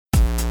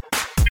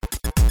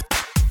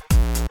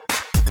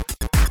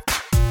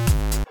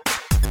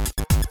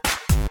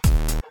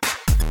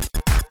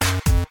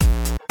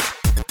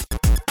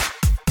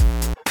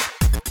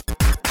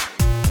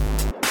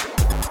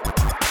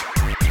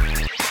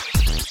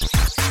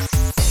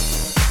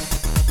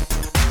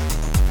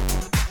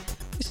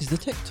the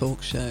Tech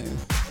Talk Show.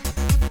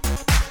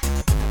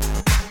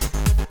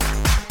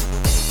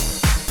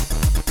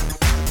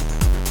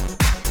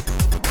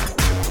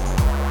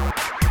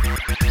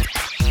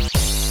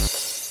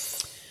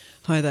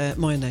 Hi there,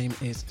 my name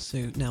is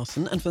Sue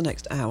Nelson, and for the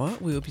next hour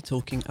we will be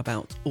talking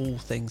about all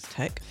things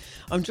tech.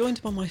 I'm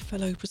joined by my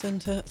fellow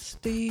presenter,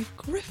 Steve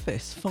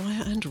Griffiths,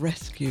 fire and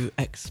rescue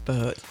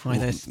expert. Hi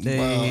there, Steve.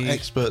 Well,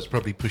 expert's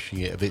probably pushing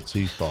it a bit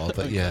too far,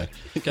 but yeah,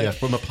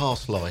 from a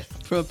past life.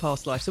 From a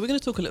past life. So we're going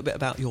to talk a little bit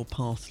about your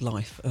past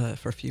life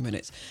for a few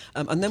minutes,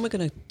 and then we're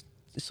going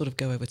to sort of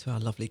go over to our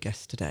lovely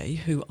guests today,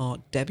 who are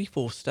Debbie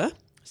Forster,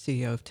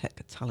 CEO of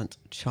Tech Talent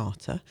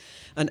Charter,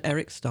 and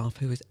Eric Staff,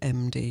 who is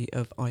MD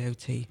of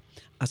IoT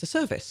as a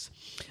Service.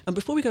 And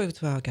before we go over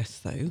to our guests,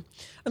 though,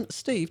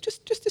 Steve,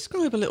 just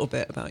describe a little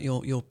bit about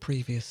your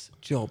previous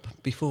job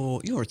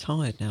before. You're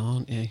retired now,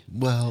 aren't you?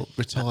 Well,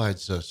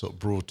 retired's a sort of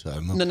broad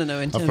term. No.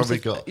 In terms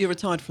of you're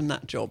retired from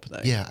that job,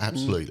 though. Yeah,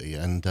 absolutely.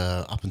 And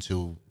up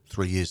until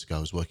 3 years ago,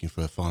 I was working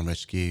for a fire and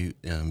rescue,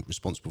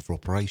 responsible for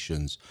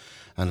operations.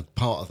 And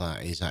part of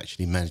that is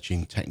actually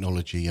managing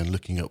technology and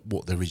looking at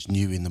what there is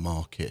new in the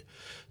market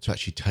to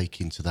actually take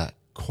into that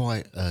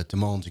quite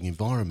demanding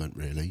environment,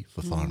 really,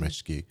 for fire and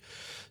rescue.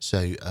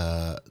 So,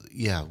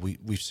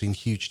 we've seen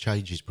huge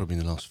changes probably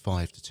in the last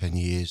 5 to 10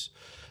 years,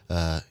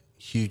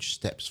 huge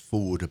steps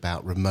forward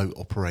about remote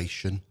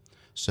operation.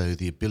 So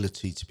the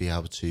ability to be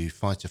able to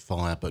fight a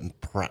fire but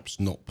perhaps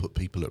not put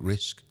people at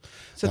risk.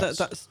 So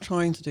that's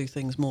trying to do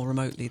things more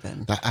remotely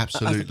then? That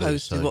absolutely. As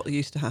opposed to what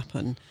used to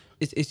happen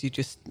is you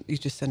just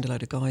send a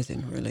load of guys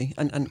in, really.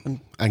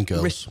 And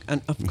girls. Risk,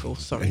 and of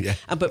course, sorry. Yeah.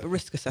 But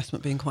risk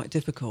assessment being quite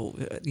difficult,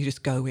 you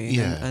just go in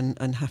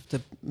and have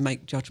to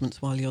make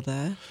judgments while you're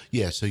there?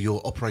 Yeah, so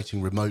you're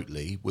operating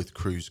remotely with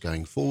crews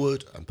going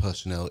forward and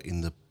personnel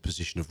in the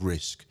position of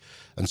risk.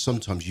 And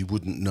sometimes you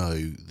wouldn't know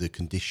the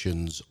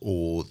conditions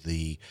or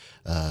the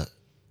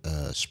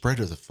spread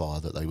of the fire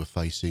that they were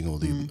facing or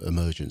the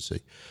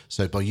emergency.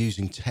 So by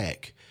using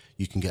tech,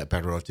 you can get a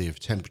better idea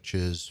of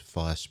temperatures,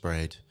 fire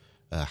spread,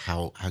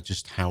 how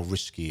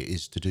risky it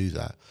is to do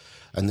that.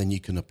 And then you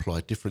can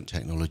apply different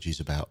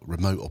technologies about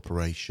remote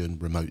operation,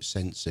 remote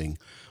sensing,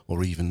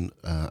 or even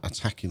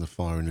attacking the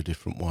fire in a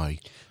different way.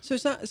 So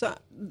is that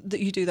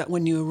you do that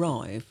when you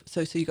arrive?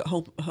 So you've got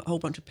a whole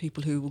bunch of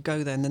people who will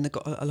go there, and then they've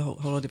got a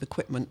whole lot of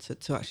equipment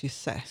to actually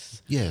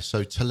assess? Yeah,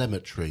 so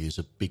telemetry is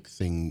a big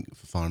thing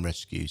for fire and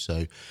rescue.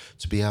 So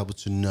to be able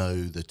to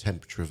know the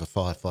temperature of a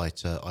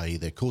firefighter, i.e.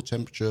 their core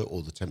temperature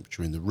or the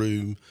temperature in the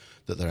room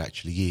that they're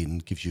actually in,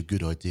 gives you a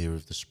good idea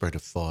of the spread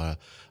of fire,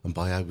 and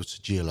by able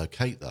to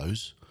geolocate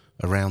those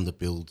around the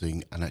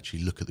building and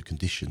actually look at the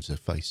conditions they're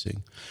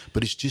facing.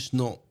 But it's just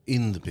not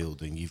in the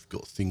building. You've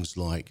got things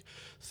like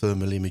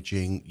thermal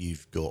imaging,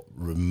 you've got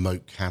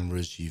remote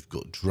cameras, you've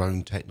got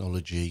drone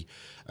technology,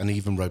 and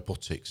even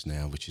robotics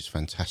now, which is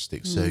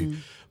fantastic. So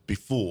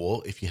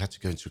before, if you had to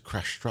go into a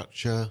crash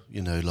structure,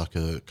 like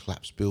a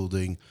collapsed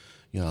building,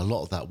 a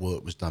lot of that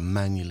work was done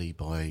manually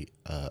by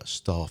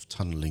staff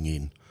tunnelling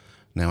in.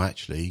 Now,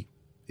 actually,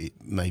 it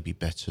may be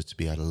better to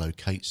be able to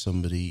locate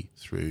somebody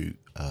through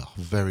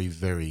very,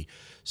 very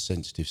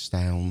sensitive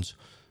sounds.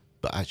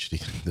 But actually,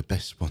 the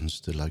best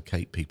ones to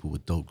locate people were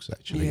dogs,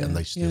 actually, and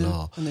they still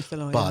are. And they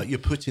still are. But you're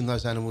putting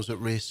those animals at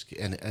risk,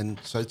 and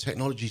so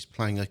technology is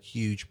playing a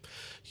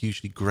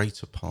hugely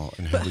greater part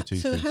in how we do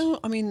things. So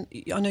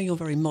I know you're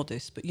very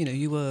modest, but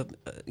you were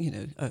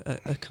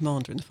a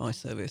commander in the fire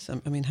service.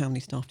 I mean, how many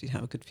staff do you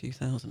have? A good few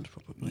thousand,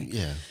 probably.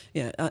 Yeah.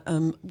 Yeah.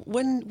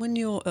 When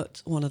you're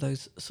at one of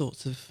those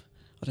sorts of,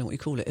 I don't know what you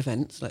call it,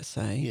 events, let's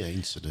say. Yeah,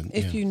 incident.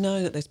 If you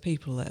know that there's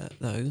people there,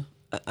 though,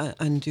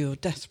 and you're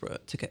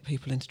desperate to get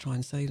people in to try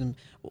and save them,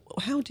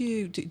 how do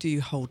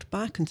you hold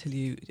back until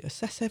you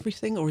assess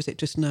everything, or is it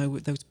just no,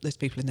 there's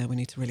people in there we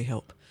need to really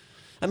help?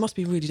 It must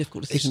be really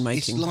difficult decision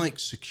making. It's like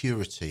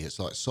security. It's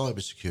like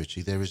cyber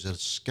security. There is a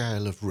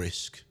scale of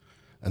risk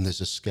and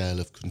there's a scale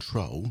of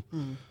control,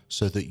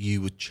 so that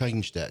you would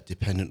change that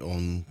dependent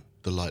on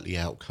the likely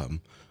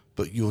outcome.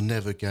 But you're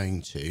never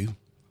going to,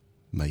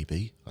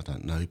 maybe, I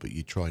don't know, but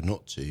you try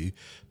not to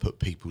put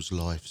people's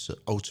lives at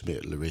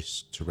ultimate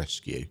risk to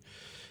rescue.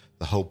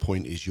 The whole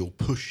point is you'll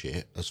push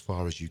it as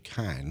far as you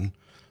can,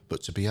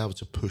 but to be able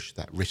to push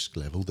that risk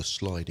level, the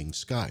sliding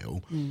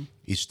scale,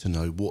 is to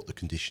know what the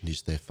condition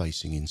is they're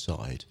facing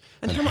inside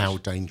and how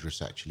dangerous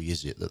actually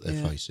is it that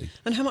they're facing.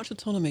 And how much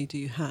autonomy do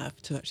you have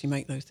to actually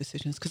make those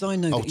decisions? Because I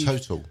know that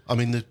total. I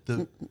mean,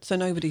 so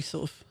nobody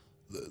sort of...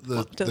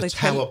 The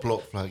tower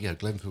block,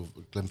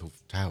 Glenfield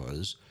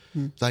Towers,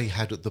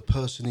 the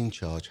person in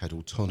charge had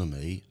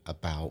autonomy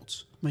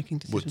about making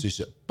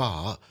decisions.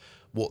 But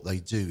what they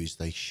do is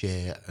they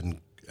share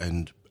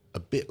and a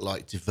bit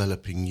like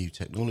developing new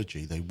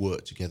technology, they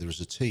work together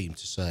as a team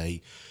to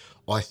say,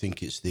 I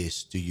think it's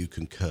this, do you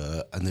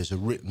concur? And there's a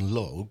written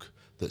log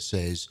that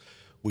says,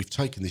 we've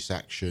taken this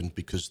action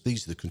because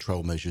these are the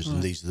control measures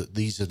and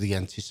these are the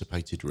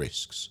anticipated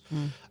risks.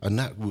 And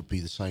that would be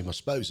the same, I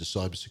suppose, as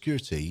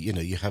cybersecurity. You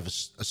know, you have a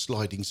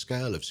sliding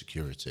scale of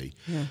security,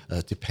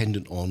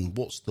 dependent on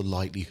what's the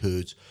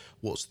likelihood,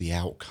 what's the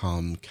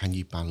outcome, can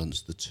you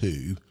balance the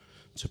two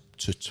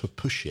to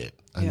push it.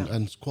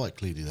 And quite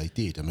clearly they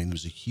did. I mean, there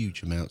was a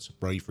huge amount of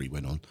bravery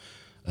went on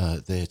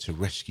there to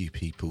rescue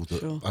people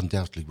that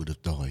undoubtedly would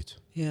have died.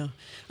 Yeah,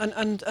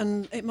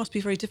 and it must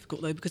be very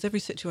difficult though, because every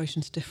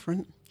situation's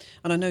different.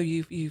 And I know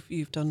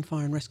you've done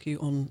fire and rescue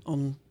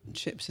on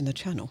ships in the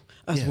Channel,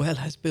 as well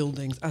as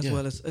buildings, as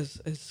well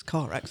as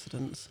car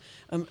accidents.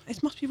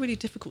 It must be really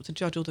difficult to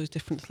judge all those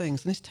different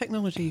things. And is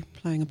technology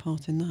playing a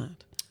part in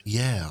that?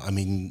 Yeah, I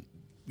mean,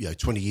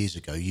 20 years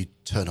ago, you'd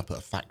turn up at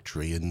a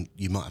factory and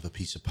you might have a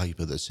piece of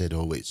paper that said,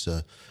 "Oh, it's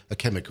a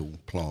chemical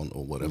plant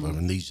or whatever,"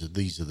 and these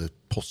are the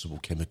possible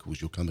chemicals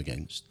you'll come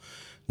against.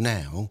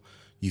 Now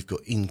you've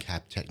got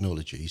in-cab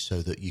technology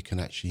so that you can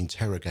actually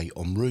interrogate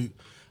en route,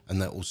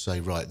 and that will say,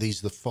 right, these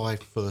are the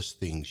 5 first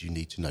things you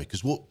need to know.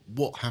 Because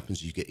what happens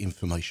is you get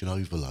information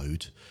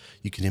overload.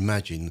 You can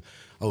imagine,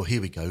 oh,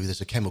 here we go,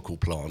 there's a chemical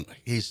plant.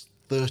 Here's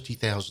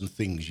 30,000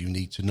 things you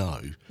need to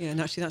know. Yeah,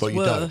 and actually that's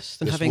worse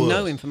than having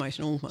no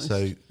information almost.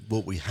 So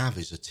what we have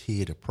is a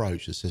tiered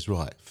approach that says,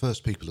 right,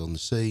 first people on the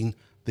scene,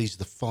 these are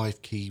the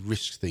 5 key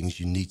risk things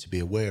you need to be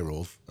aware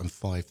of, and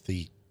 5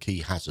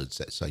 key hazards,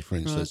 let's say, for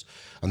instance.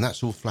 And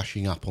that's all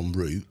flashing up en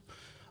route.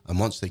 And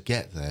once they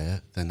get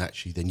there, then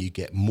you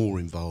get more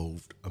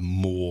involved and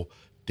more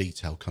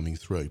detail coming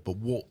through. But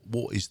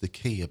what is the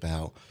key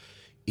about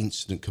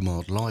incident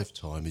command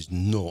lifetime is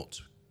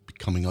not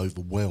becoming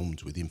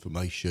overwhelmed with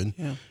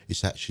information.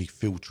 It's actually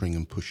filtering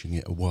and pushing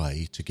it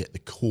away to get the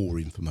core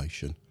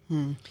information.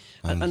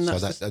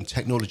 And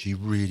technology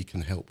really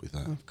can help with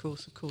that. Of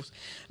course.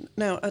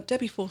 Now,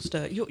 Debbie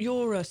Forster, you're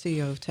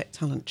CEO of Tech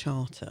Talent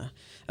Charter.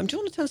 Do you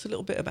want to tell us a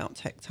little bit about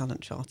Tech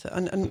Talent Charter?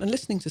 And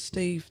listening to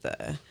Steve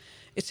there,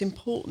 it's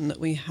important that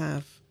we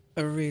have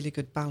a really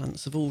good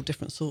balance of all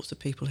different sorts of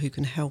people who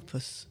can help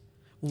us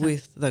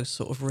with those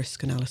sort of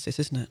risk analysis,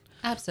 isn't it?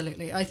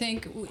 Absolutely. I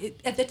think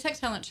at the Tech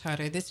Talent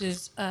Charter, this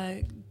is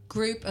a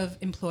group of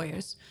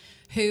employers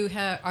who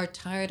are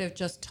tired of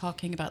just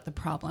talking about the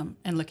problem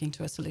and looking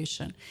to a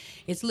solution.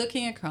 It's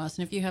looking across,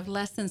 and if you have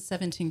less than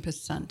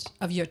 17%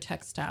 of your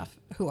tech staff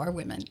who are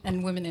women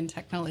and women in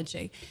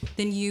technology,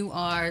 then you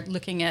are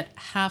looking at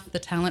half the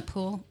talent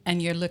pool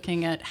and you're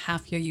looking at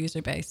half your user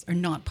base are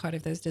not part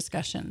of those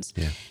discussions.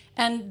 Yeah.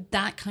 And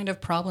that kind of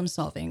problem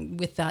solving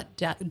with that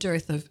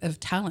dearth of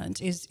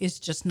talent is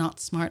just not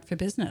smart for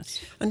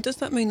business. And does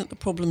that mean that the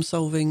problem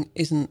solving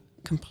isn't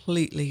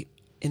completely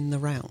in the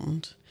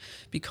round?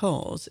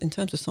 Because in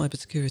terms of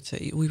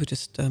cybersecurity, we were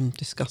just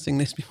discussing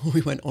this before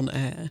we went on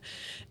air.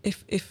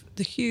 If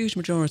the huge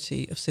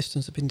majority of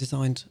systems have been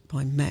designed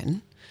by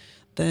men,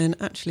 then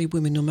actually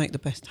women will make the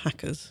best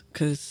hackers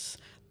because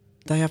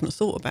they haven't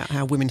thought about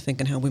how women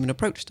think and how women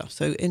approach stuff.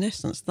 So in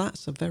essence,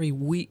 that's a very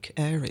weak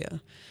area.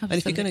 Absolutely. And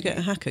if you're going to get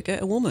a hacker,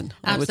 get a woman.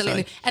 Absolutely. I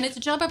would say. And it's a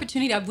job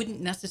opportunity I wouldn't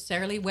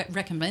necessarily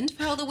recommend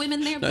for all the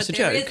women there, but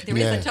there is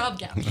a job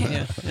gap.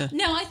 Yeah.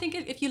 No, I think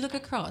if you look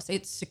across,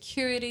 it's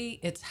security,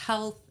 it's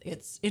health,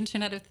 it's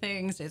Internet of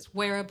Things, it's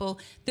wearable.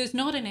 There's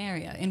not an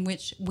area in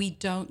which we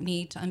don't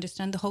need to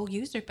understand the whole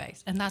user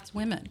base, and that's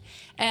women.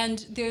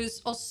 And there's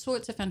all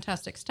sorts of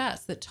fantastic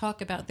stats that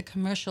talk about the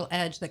commercial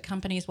edge that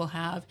companies will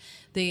have,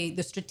 the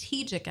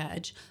strategic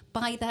edge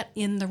by that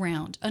in the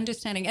round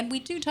understanding. And we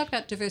do talk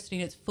about diversity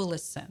in its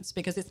fullest sense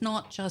because it's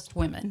not just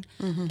women,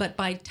 but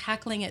by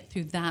tackling it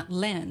through that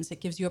lens,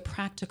 it gives you a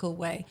practical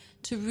way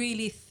to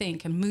really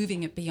think and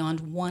moving it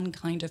beyond one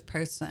kind of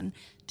person,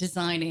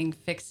 designing,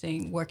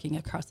 fixing, working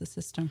across the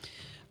system.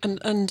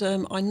 And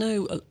I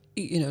know,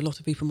 a lot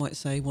of people might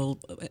say, well,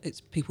 it's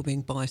people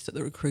being biased at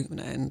the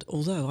recruitment end,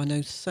 although I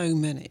know so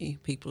many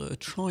people are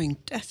trying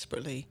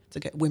desperately to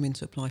get women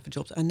to apply for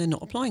jobs and they're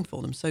not applying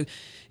for them. So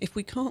if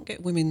we can't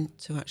get women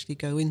to actually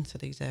go into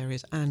these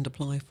areas and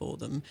apply for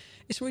them,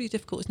 it's really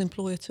difficult as an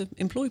employer to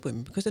employ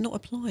women because they're not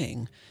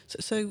applying.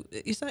 So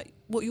is that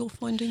what you're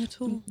finding at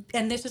all?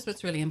 And this is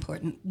what's really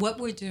important. What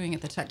we're doing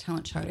at the Tech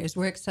Talent Charter is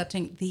we're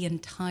accepting the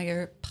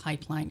entire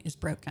pipeline is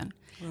broken.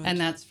 Right. And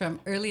that's from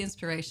early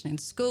inspiration in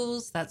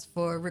schools, that's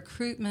for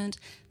recruitment,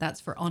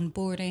 that's for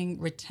onboarding,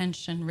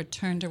 retention,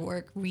 return to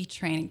work,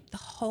 retraining. The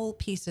whole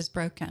piece is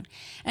broken.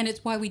 And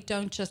it's why we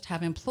don't just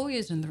have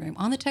employers in the room.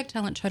 On the Tech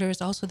Talent Charter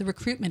is also the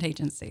recruitment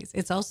agencies.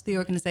 It's also the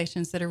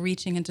organizations that are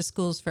reaching into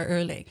schools for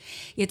early.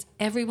 It's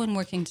everyone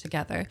working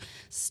together.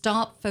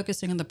 Stop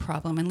focusing on the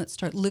problem and let's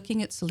start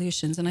looking at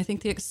solutions. And I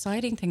think the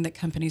exciting thing that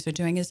companies are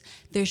doing is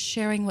they're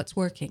sharing what's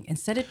working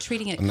instead of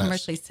treating it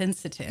commercially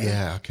sensitive.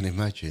 Yeah, I can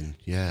imagine.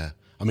 Yeah.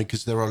 I mean,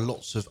 because there are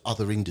lots of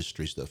other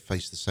industries that have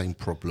faced the same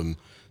problem,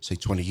 say,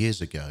 20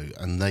 years ago,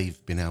 and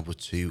they've been able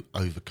to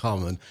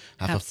overcome and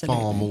have Absolutely. a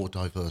far more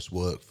diverse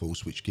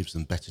workforce, which gives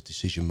them better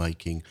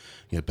decision-making,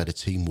 better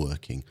team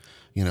working.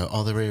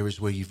 Are there areas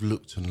where you've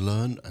looked and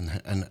learned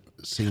and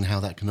seen how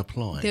that can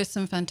apply? There's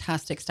some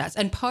fantastic stats.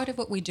 And part of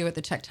what we do at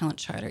the Tech Talent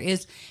Charter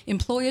is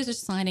employers are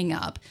signing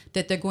up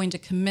that they're going to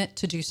commit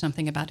to do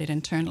something about it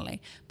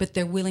internally, but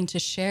they're willing to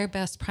share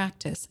best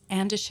practice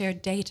and to share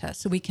data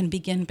so we can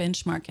begin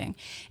benchmarking.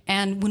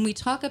 And when we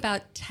talk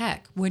about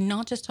tech, we're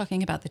not just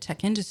talking about the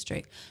tech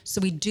industry.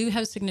 So we do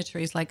have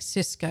signatories like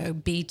Cisco,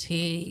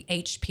 BT,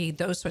 HP,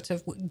 those sorts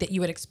of that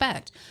you would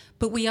expect.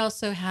 But we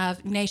also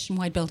have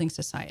Nationwide Building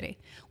Society.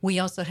 We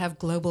also have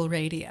Global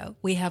Radio.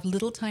 We have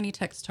little tiny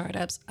tech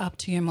startups up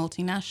to your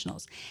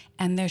multinationals.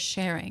 And they're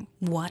sharing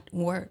what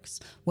works,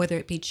 whether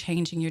it be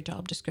changing your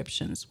job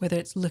descriptions, whether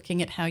it's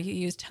looking at how you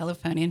use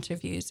telephone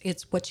interviews.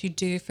 It's what you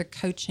do for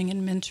coaching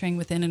and mentoring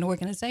within an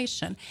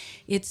organization.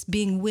 It's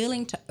being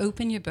willing to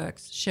open your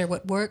books, share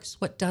what works,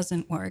 what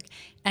doesn't work,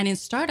 and in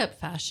startup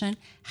fashion,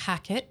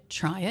 hack it,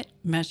 try it,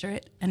 measure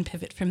it, and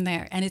pivot from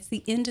there. And it's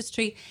the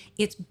industry,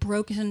 it's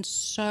broken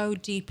so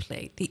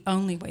deeply. The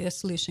only way the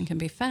solution can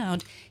be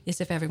found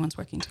is if everyone's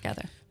working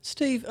together.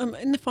 Steve,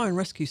 in the fire and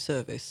rescue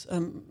service,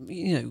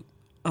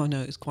 I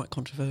know it's quite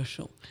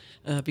controversial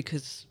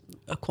because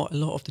quite a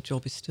lot of the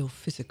job is still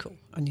physical,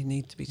 and you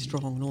need to be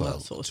strong and all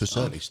that sort of to stuff.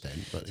 a certain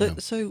extent.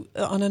 But So,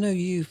 and I know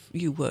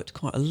you worked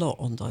quite a lot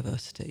on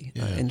diversity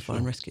in fire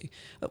and rescue.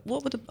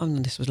 What were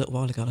and this was a little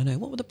while ago, I know.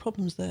 What were the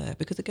problems there?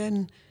 Because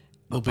again,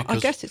 I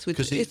guess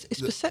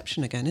it's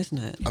perception again, isn't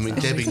it? I mean,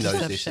 Exactly. Debbie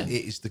knows this. It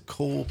is the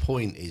core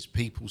point is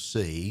people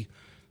see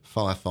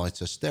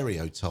firefighter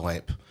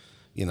stereotype,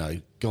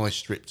 guy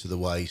stripped to the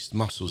waist,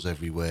 muscles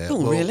everywhere.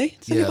 Oh, really?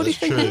 Does anybody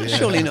think that?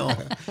 Surely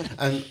not.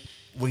 And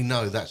we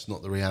know that's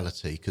not the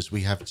reality because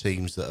we have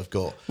teams that have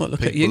got... Well,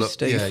 look at you,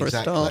 Steve, for a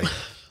start.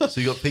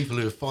 So you've got people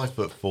who are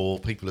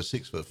 5'4", people who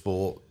are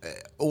 6'4",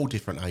 all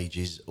different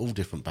ages, all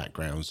different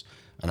backgrounds,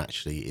 and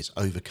actually it's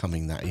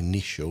overcoming that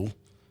initial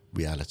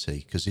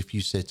reality. Because if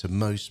you said to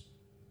most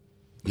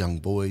young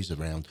boys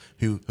around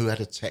who had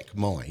a tech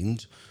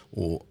mind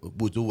or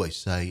would always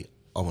say,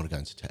 I want to go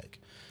into tech.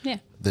 Yeah.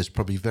 There's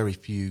probably very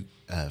few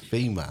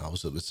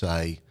females that would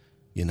say,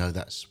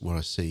 that's where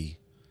I see.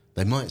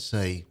 They might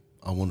say,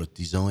 I want to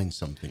design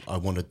something. I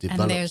want to develop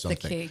something. And there's the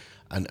key.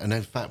 And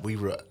in fact, we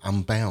were at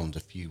Unbound a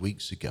few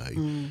weeks ago,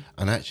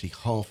 and actually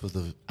half of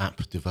the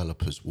app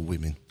developers were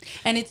women.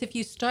 And it's if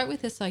you start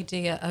with this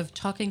idea of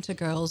talking to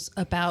girls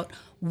about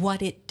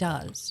what it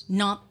does,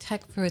 not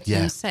tech for its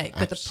own sake,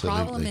 but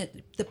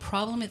the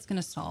problem it's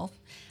going to solve,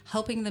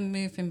 helping them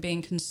move from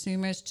being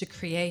consumers to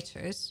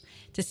creators,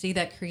 to see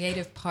that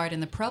creative part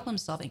in the problem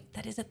solving,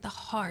 that is at the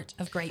heart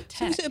of great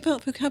tech. So is it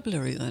about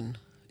vocabulary then?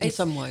 In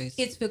some ways,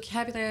 it's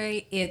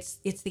vocabulary. It's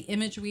the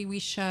imagery we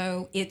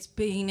show. It's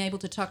being able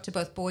to talk to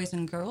both boys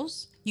and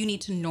girls. You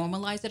need to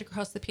normalize it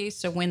across the piece.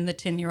 So when the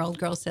 10-year-old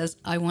girl says,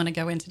 "I want to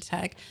go into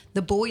tech,"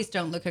 the boys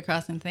don't look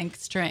across and think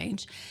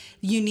strange.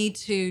 You need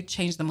to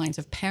change the minds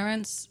of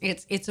parents.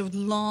 It's a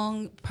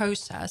long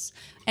process,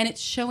 and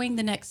it's showing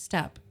the next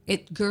step.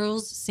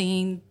 Girls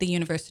seeing the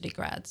university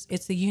grads.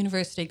 It's the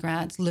university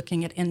grads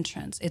looking at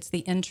interns. It's the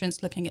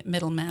interns looking at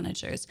middle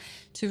managers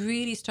to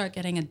really start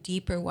getting a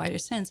deeper, wider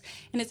sense.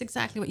 And it's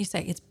exactly what you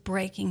say. It's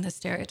breaking the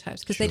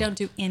stereotypes because they don't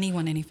do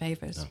anyone any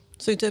favors. No.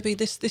 So Debbie,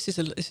 this is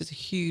a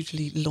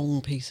hugely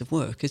long piece of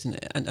work, isn't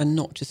it? And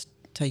not just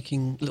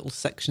taking little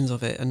sections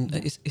of it, and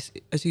it's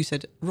as you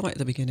said right at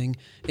the beginning,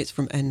 it's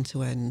from end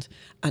to end,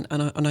 and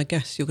I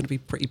guess you're going to be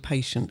pretty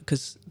patient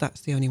because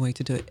that's the only way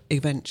to do it.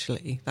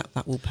 Eventually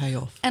that will pay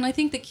off. And I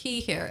think the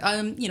key here,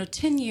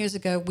 10 years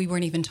ago we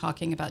weren't even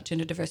talking about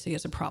gender diversity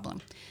as a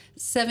problem.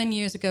 7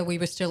 years ago we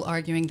were still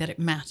arguing that it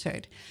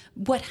mattered.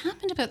 What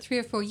happened about 3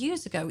 or 4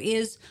 years ago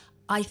is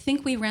I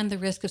think we ran the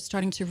risk of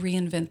starting to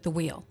reinvent the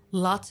wheel.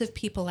 Lots of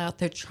people out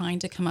there trying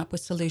to come up with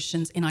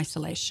solutions in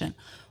isolation.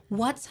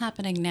 What's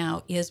happening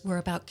now is we're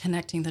about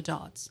connecting the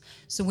dots.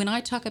 So when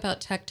I talk about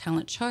Tech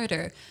Talent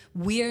Charter,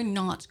 we're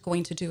not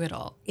going to do it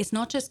all. It's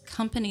not just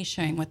companies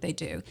sharing what they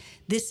do.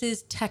 This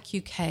is Tech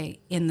UK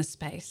in the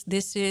space.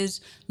 This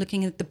is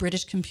looking at the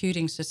British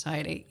Computing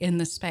Society in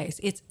the space.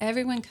 It's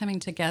everyone coming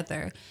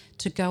together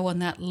to go on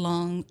that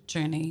long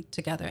journey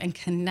together and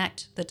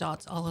connect the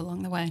dots all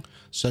along the way.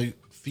 So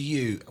for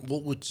you,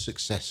 what would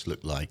success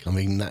look like? I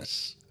mean,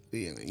 that's,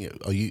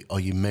 are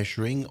you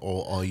measuring,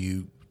 or are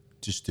you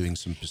just doing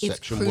some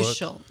perception work? It's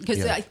crucial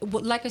because,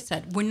 like I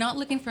said, we're not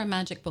looking for a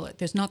magic bullet.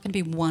 There's not going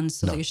to be one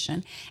solution.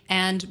 No.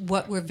 And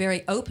what we're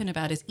very open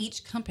about is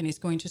each company is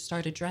going to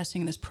start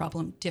addressing this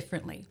problem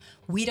differently.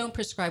 We don't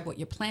prescribe what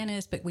your plan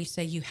is, but we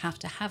say you have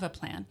to have a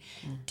plan.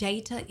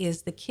 Data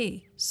is the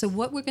key. So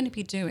what we're going to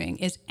be doing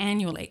is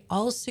annually,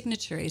 all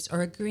signatories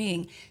are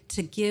agreeing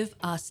to give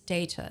us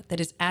data that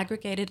is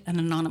aggregated and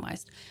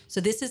anonymized. So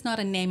this is not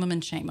a name them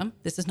and shame them.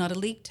 This is not a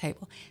league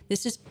table.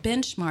 This is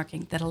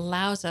benchmarking that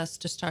allows us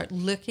to start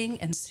looking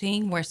and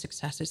seeing where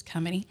success is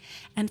coming,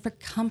 and for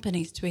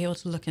companies to be able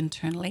to look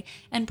internally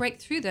and break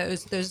through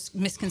those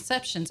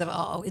misconceptions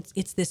of,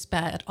 it's this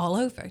bad all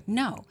over.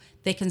 No,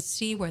 they can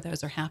see where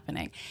those are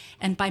happening.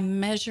 And by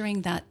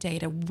measuring that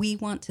data, we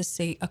want to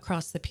see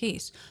across the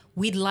piece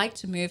we'd like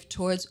to move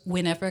towards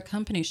whenever a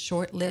company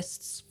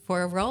shortlists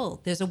for a role,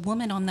 there's a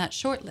woman on that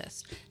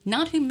shortlist.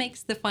 Not who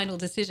makes the final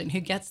decision, who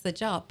gets the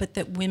job, but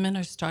that women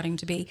are starting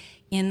to be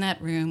in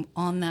that room,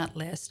 on that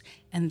list,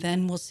 and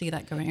then we'll see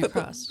that going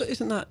across. But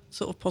isn't that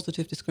sort of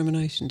positive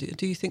discrimination?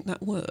 Do you think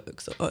that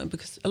works?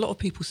 Because a lot of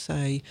people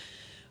say,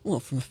 well,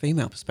 from a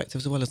female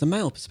perspective as well as a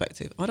male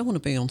perspective, I don't want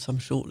to be on some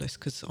shortlist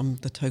because I'm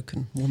the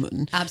token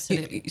woman.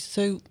 Absolutely.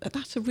 So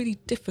that's a really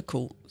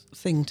difficult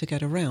thing to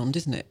get around,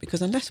 isn't it?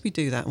 Because unless we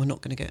do that, we're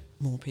not going to get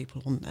more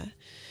people on there.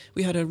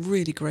 We had a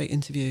really great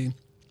interview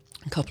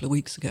a couple of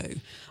weeks ago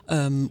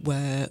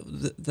where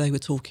they were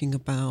talking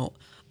about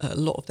a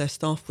lot of their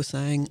staff were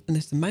saying, and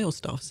there's the male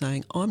staff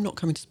saying, I'm not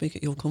coming to speak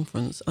at your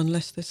conference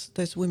unless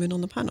there's women on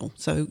the panel.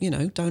 So,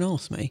 don't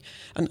ask me.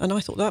 And I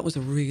thought that was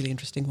a really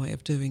interesting way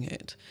of doing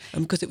it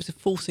because it was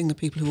forcing the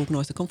people who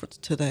organised the conference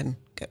to then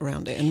get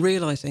around it and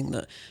realising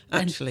that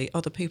actually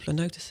other people are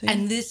noticing.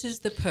 And this is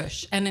the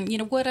push. And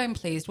what I'm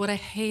pleased, what I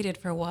hated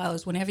for a while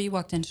is whenever you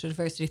walked into a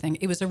diversity thing,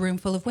 it was a room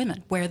full of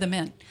women. Where are the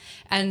men?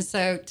 And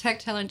so Tech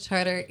Talent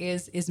Charter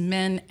is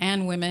men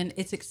and women.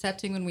 It's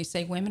accepting when we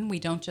say women, we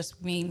don't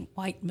just mean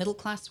white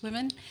middle-class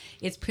women.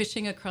 It's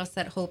pushing across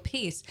that whole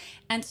piece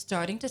and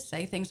starting to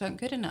say things aren't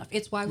good enough.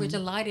 It's why we're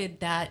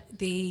delighted that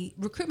the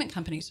recruitment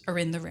companies are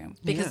in the room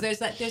because there's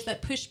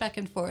that push back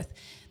and forth.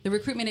 The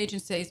recruitment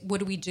agencies, what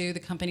do we do? The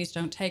companies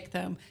don't take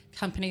them.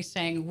 Companies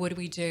saying, what do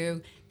we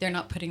do? They're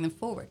not putting them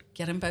forward.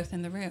 Get them both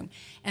in the room.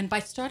 And by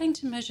starting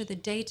to measure the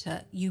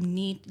data,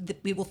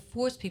 we will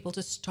force people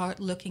to start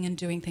looking and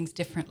doing things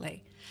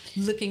differently.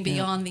 Looking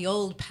beyond the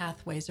old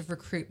pathways of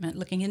recruitment,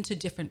 looking into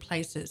different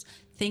places,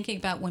 thinking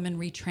about women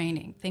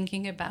retraining,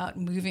 thinking about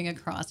moving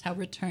across, how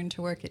return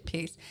to work at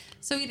peace.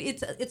 So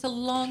it's a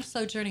long,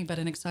 slow journey, but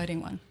an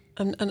exciting one.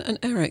 And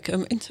Eric,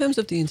 in terms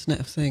of the Internet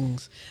of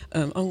Things,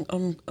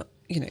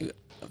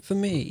 for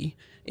me,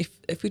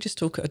 if we just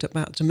talk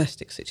about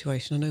domestic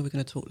situation, I know we're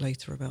going to talk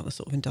later about the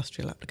sort of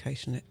industrial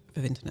application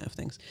of Internet of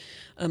Things.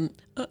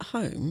 At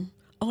home,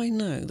 I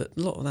know that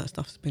a lot of that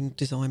stuff's been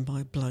designed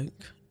by a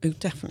bloke who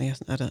definitely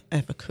hasn't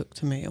ever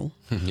cooked a meal.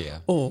 Yeah.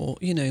 Or,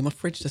 my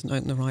fridge doesn't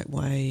open the right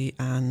way,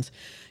 and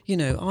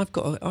I've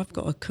got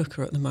a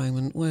cooker at the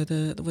moment where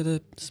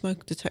the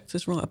smoke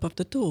detector's right above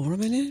the door. I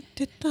mean, who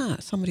did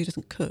that? Somebody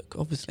doesn't cook,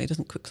 obviously,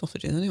 doesn't cook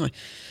sausages anyway.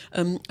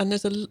 And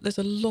there's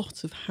a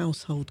lot of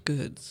household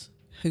goods,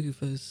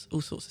 hoovers,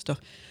 all sorts of stuff,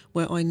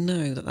 where I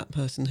know that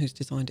person who's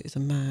designed it is a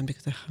man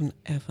because they haven't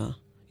ever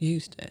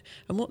used it.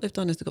 And what they've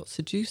done is they got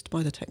seduced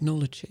by the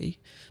technology,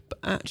 but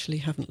actually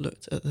haven't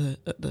looked at the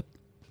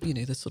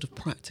the sort of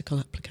practical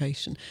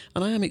application.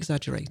 And I am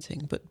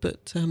exaggerating, but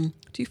do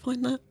you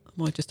find that?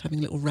 Am I just having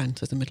a little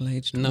rant as a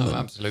middle-aged No, woman?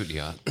 absolutely.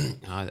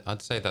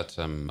 I'd say that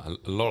a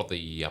lot of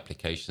the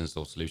applications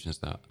or solutions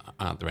that are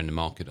out there in the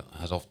market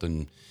has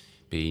often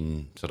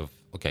been sort of,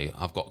 okay,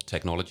 I've got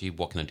technology,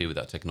 what can I do with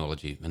that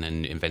technology? And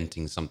then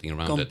inventing something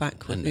around Gone it.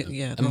 backward,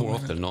 And more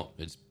often than not,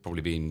 it's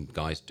probably been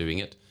guys doing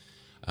it.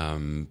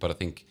 But I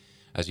think,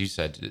 as you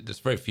said, there's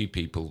very few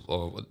people,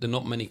 or there are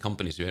not many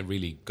companies who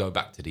really go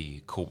back to the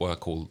core, what I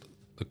call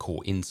the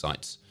core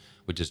insights,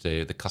 which is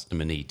the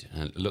customer need,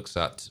 and it looks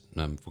at,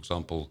 for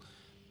example,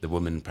 the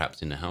woman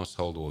perhaps in the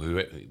household or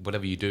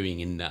whatever you're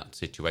doing in that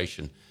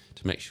situation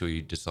to make sure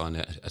you design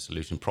a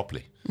solution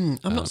properly.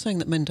 I'm not saying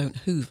that men don't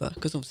hoover,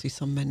 because obviously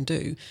some men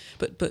do,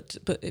 but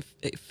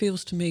it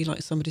feels to me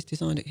like somebody's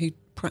designed it who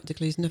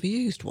practically has never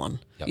used one.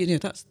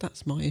 Yep.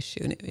 That's my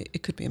issue, and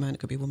it could be a man, it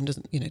could be a woman,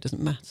 doesn't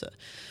matter.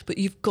 But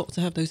you've got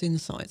to have those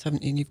insights,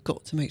 haven't you? And you've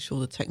got to make sure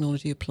the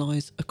technology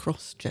applies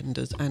across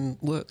genders and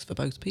works for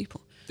both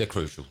people. They're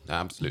crucial. They're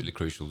absolutely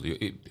crucial.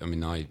 I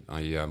mean, I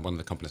one of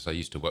the companies I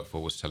used to work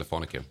for was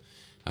Telefonica,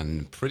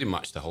 and pretty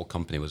much the whole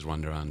company was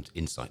run around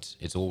insights.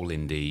 It's all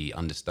in the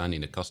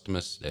understanding the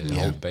customers. The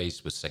whole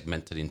base was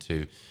segmented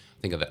into,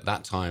 I think at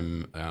that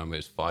time, it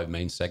was 5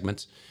 main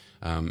segments.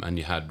 And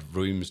you had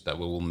rooms that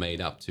were all made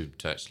up to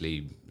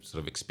actually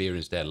sort of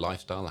experience their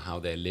lifestyle, how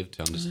they lived,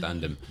 to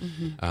understand them.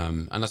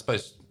 And I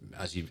suppose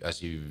as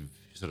you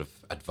sort of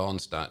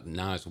advance that,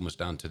 now it's almost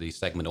down to the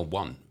segment of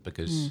one,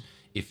 because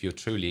if you're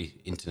truly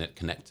internet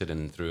connected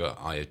and through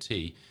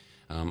IoT,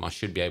 I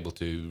should be able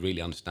to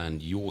really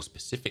understand your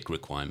specific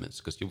requirements,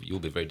 because you'll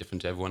be very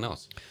different to everyone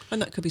else.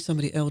 And that could be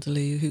somebody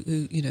elderly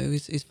who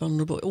is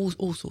vulnerable,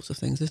 all sorts of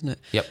things, isn't it?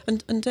 Yep.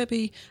 And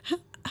Debbie,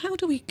 how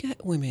do we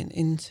get women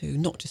into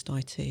not just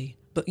IT,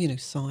 but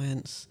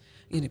science,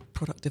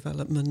 product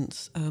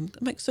development,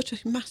 that makes such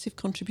a massive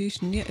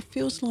contribution, yet it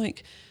feels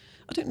like,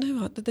 I don't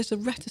know, there's a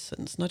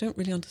reticence, and I don't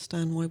really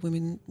understand why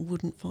women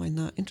wouldn't find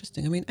that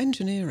interesting. I mean,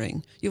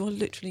 engineering, you are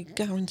literally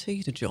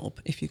guaranteed a job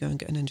if you go and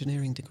get an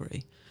engineering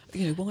degree.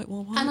 Why?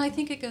 And I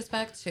think it goes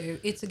back to,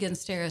 it's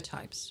against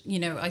stereotypes.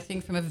 I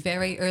think from a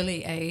very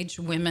early age,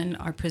 women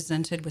are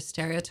presented with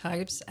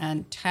stereotypes,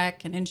 and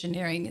tech and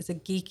engineering is a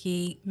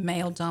geeky,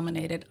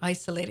 male-dominated,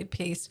 isolated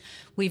piece.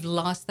 We've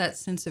lost that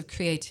sense of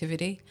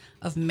creativity,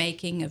 of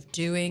making, of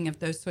doing, of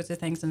those sorts of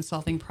things, and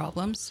solving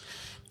problems.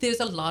 There's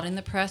a lot in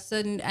the press,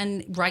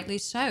 and rightly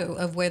so,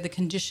 of where the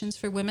conditions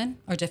for women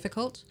are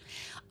difficult.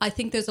 I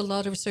think there's a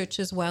lot of research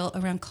as well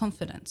around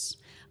confidence.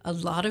 A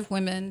lot of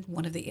women,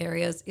 one of the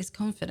areas is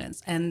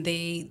confidence, and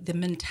the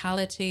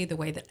mentality, the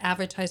way that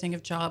advertising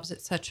of jobs,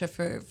 etc.,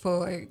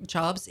 for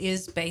jobs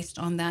is based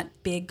on that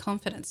big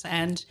confidence,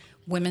 and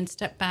women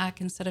step back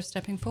instead of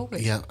stepping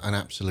forward. Yeah, and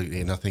absolutely.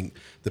 And I think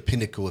the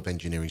pinnacle of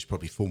engineering is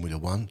probably Formula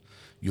One.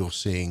 You're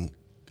seeing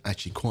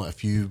actually quite a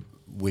few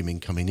women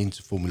coming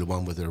into Formula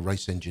One, whether they're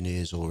race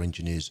engineers or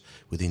engineers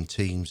within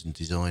teams and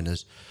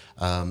designers.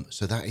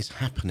 So that is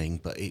happening,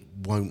 but it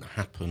won't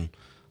happen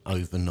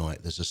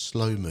overnight. There's a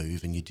slow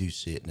move, and you do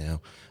see it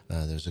now.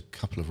 There's a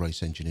couple of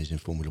race engineers in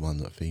Formula One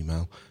that are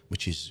female,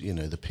 which is, you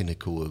know, the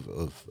pinnacle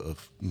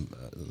of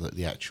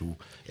the actual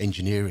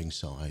engineering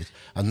side,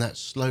 and that's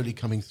slowly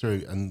coming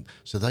through. And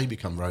so they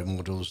become role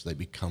models. They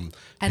become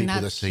And people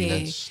that that's see,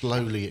 and key.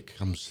 slowly it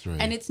comes through.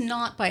 And it's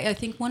not by, I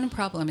think one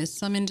problem is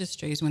some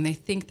industries, when they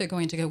think they're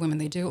going to go women,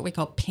 they do what we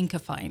call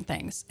pinkifying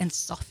things and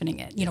softening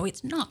it. You know,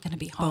 it's not going to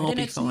be hard. And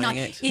it's not.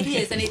 Barbifying it. It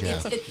is.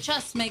 And it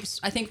just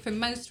makes, I think for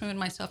most women,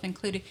 myself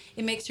included,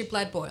 it makes your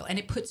blood boil, and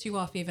it puts you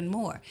off even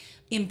more.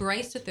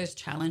 Embrace that there's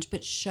challenge,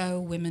 but show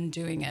women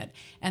doing it.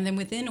 And then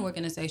within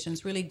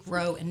organizations, really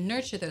grow and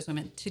nurture those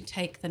women to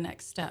take the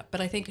next step. But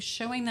I think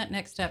showing that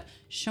next step,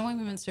 showing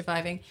women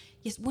surviving,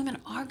 yes, women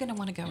are going to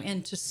want to go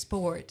into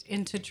sport,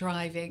 into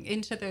driving,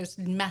 into those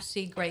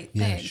messy, great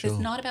Yeah, things. sure. It's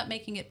not about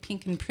making it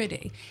pink and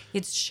pretty.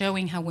 It's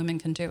showing how women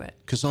can do it.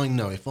 Because I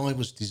know if I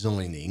was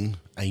designing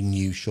a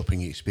new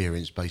shopping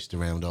experience based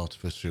around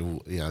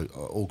artificial, you know,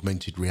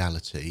 augmented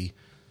reality,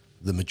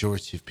 the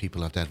majority of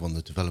people I'd have on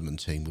the development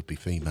team would be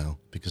female,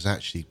 because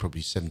actually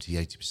probably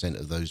 70-80%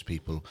 of those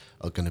people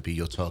are going to be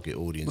your target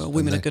audience. Well, And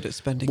women are they- good at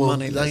spending well,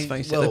 money, let's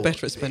face it. They're well,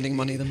 better at spending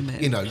money than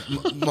men. You know,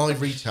 my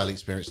retail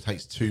experience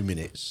takes 2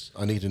 minutes.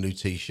 I need a new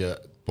T-shirt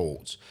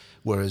bought.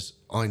 Whereas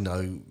I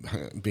know,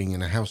 being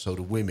in a household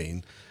of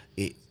women,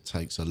 it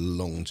takes a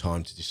long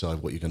time to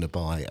decide what you're going to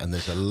buy, and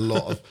there's a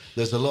lot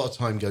of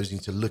time goes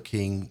into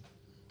looking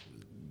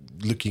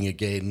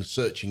again,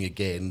 searching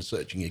again.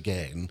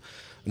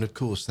 And of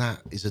course, that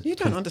is a. You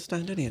don't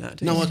understand any of that,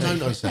 do you? No, I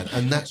don't understand,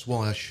 and that's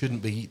why I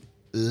shouldn't be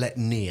let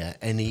near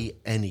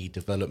any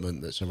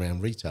development that's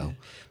around retail.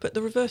 But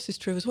the reverse is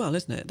true as well,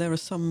 isn't it? There are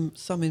some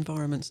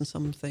environments and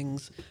some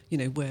things, you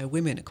know, where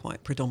women are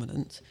quite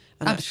predominant.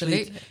 And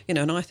Absolutely. actually, you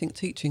know, and I think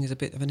teaching is a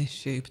bit of an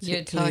issue.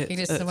 You're particularly talking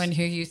at- to at- someone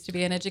who used to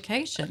be in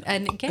education.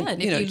 And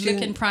again, You know, if you look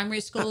June- in primary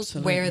schools,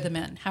 Absolutely. where are the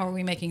men? How are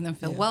we making them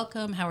feel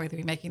welcome? How are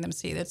we making them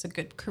see that's a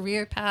good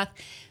career path?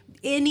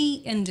 Any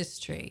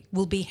industry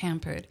will be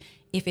hampered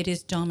if it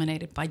is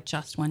dominated by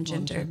just one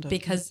gender,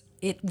 because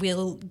it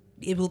will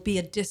be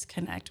a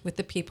disconnect with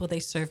the people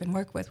they serve and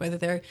work with, whether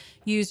they're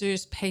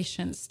users,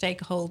 patients,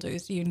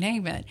 stakeholders, you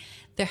name it.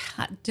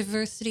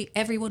 Diversity,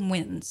 everyone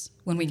wins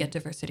when we get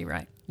diversity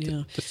right.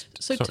 Yeah.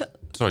 So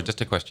Sorry,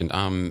 just a question.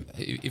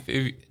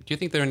 Do you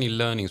think there are any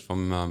learnings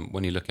from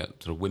when you look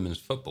at sort of women's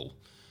football?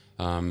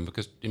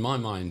 Because in my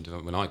mind,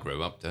 when I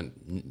grew up,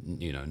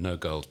 you know, no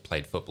girls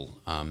played football,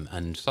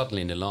 and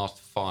suddenly in the last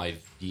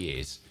 5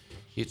 years,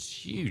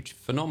 it's huge,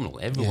 phenomenal.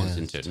 Everyone's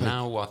into it.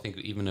 Now I think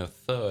even a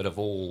third of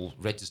all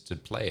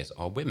registered players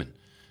are women.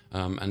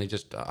 And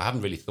I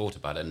haven't really thought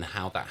about it and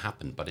how that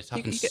happened, but it's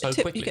happened so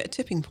quickly. You get a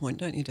tipping point,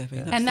 don't you,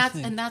 Debbie?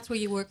 That's where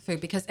you work through,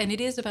 and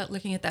it is about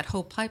looking at that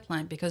whole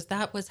pipeline, because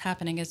that was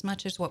happening as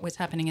much as what was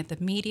happening at the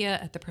media,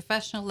 at the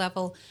professional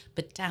level,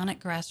 but down at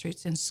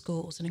grassroots in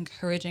schools, and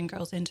encouraging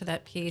girls into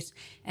that piece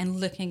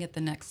and looking at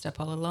the next step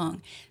all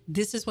along.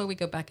 This is where we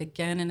go back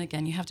again and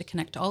again. You have to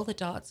connect all the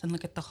dots and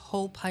look at the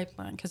whole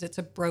pipeline, because it's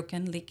a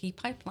broken, leaky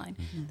pipeline.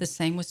 Mm-hmm. The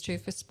same was true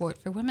for sport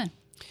for women.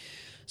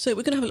 So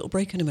we're going to have a little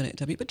break in a minute,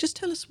 Debbie, but just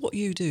tell us what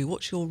you do,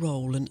 what's your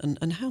role,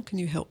 and how can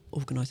you help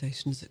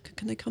organisations?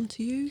 Can they come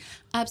to you?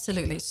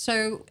 Absolutely.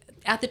 So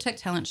at the Tech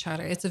Talent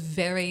Charter, it's a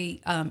very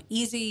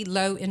easy,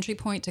 low entry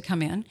point to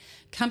come in.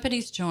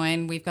 Companies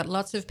join. We've got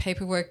lots of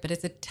paperwork, but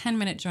it's a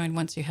 10-minute join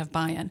once you have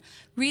buy-in.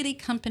 Really,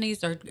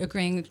 companies are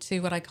agreeing to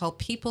what I call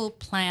people,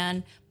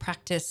 plan,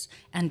 practice,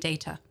 and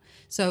data.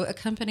 So a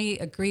company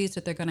agrees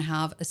that they're going to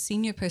have a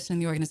senior person in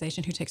the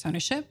organization who takes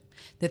ownership,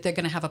 that they're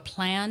going to have a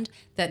plan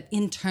that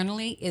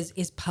internally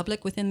is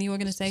public within the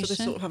organization. So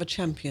they sort of have a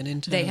champion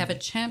internally. They have a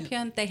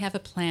champion, they have a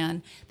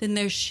plan, then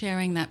they're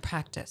sharing that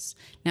practice.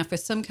 Now, for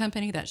some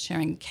company, that's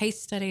sharing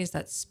case studies,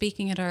 that's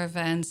speaking at our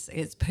events,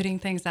 it's putting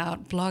things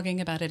out, blogging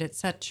about it,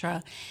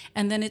 etc.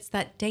 And then it's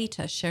that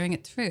data, sharing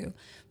it through.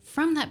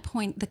 From that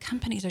point, the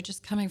companies are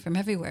just coming from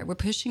everywhere. We're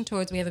pushing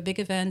towards, we have a big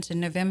event in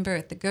November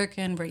at the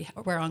Gherkin.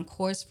 We're on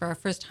course for our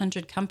first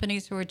 100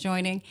 companies who are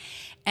joining.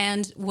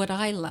 And what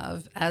I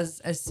love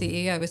as a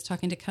CEO is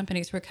talking to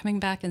companies who are coming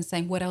back and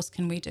saying, what else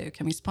can we do?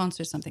 Can we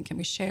sponsor something? Can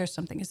we share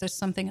something? Is there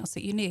something else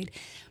that you need?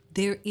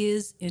 There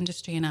is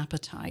industry and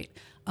appetite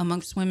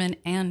amongst women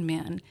and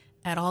men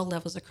at all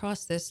levels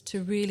across this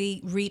to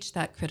really reach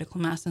that critical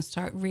mass and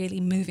start really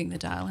moving the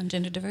dial on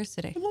gender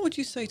diversity. And what would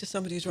you say to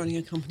somebody who's running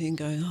a company and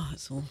going, "Oh,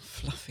 it's all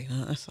fluffy,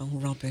 that's all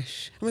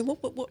rubbish"? I mean,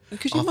 what?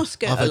 Because you must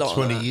get I've a had lot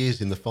 20 of that.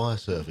 years in the fire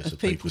service of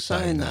people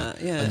saying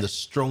that. yeah. And the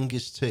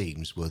strongest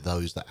teams were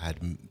those that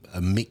had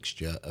a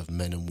mixture of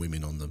men and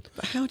women on them.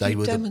 But how do they you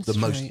were the most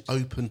demonstrate?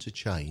 open to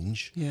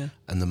change Yeah.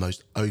 and the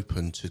most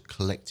open to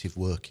collective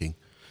working.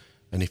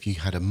 And if you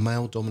had a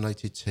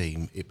male-dominated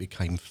team, it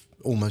became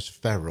almost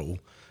feral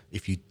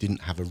if you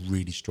didn't have a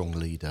really strong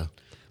leader.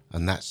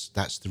 And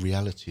that's the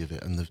reality of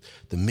it. And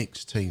the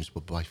mixed teams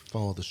were by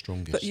far the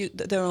strongest.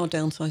 But there are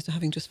downsides to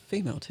having just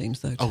female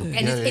teams, though, too. Oh, And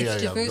Yeah,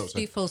 it's yeah,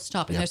 diversity full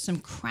stop. And Yeah. there's some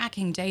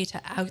cracking data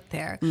out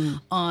there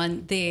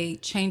on the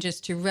changes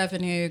to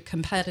revenue,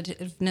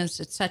 competitiveness,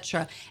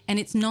 etc. And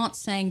it's not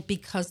saying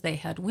because they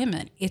had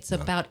women. It's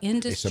about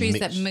industries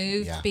that mix.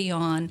 moved Yeah.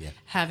 beyond Yeah.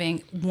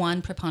 having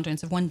one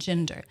preponderance of one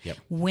gender. Yep.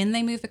 When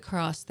they move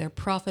across, they're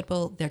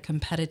profitable, they're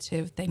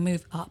competitive, they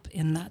move up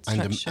in that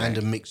structure. And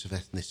a mix of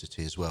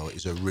ethnicity as well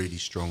is a really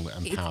strong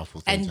and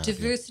powerful thing And to have, yeah.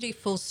 diversity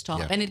full stop.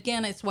 Yeah. And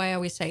again, it's why I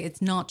always say it's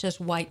not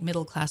just white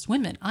middle class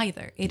women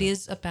either. It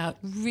is about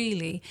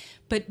really,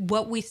 but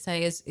what we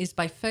say is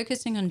by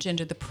focusing on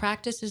gender, the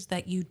practices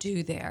that you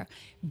do there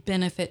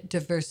benefit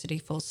diversity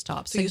full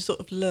stop. So you sort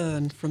of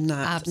learn from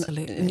that.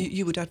 Absolutely. And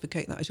you would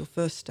advocate that as your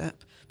first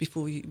step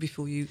before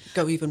you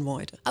go even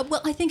wider.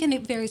 Well, I think, and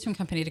it varies from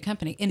company to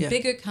company. In Yeah.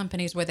 bigger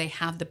companies where they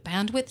have the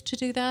bandwidth to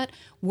do that,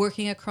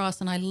 working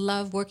across, and I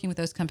love working with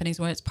those companies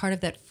where it's part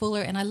of that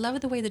fuller, and I love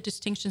the way the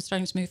distinction is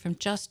starting to move from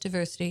just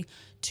diversity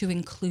to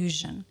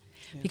inclusion.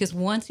 Because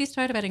once you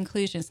start about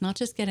inclusion, it's not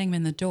just getting them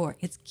in the door,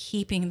 it's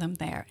keeping them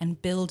there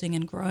and building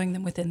and growing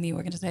them within the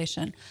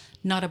organization,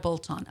 not a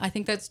bolt on. I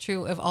think that's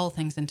true of all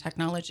things in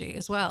technology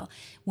as well.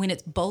 When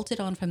it's bolted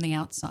on from the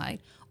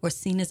outside or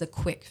seen as a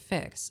quick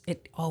fix,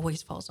 it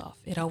always falls off.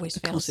 It always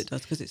Of fails. course it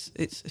does, because it's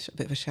a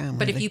bit of a sham.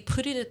 But if really. you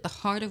put it at the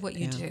heart of what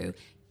you do,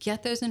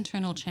 get those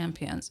internal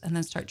champions and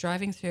then start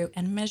driving through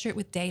and measure it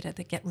with data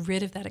that get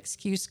rid of that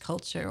excuse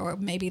culture, or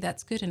maybe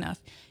that's good enough,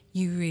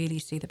 you really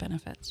see the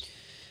benefits.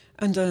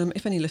 And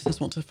if any listeners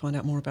want to find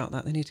out more about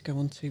that, they need to go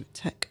on to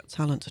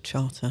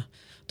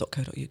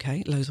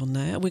techtalentcharter.co.uk. Loads on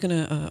there. We're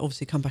going to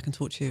obviously come back and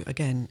talk to you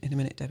again in a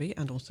minute, Debbie,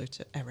 and also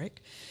to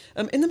Eric.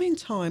 In the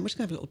meantime, we're just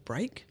going to have a little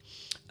break.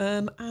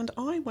 And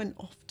I went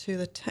off to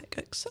the Tech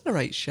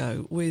Accelerate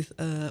show with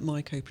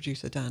my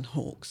co-producer Dan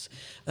Hawkes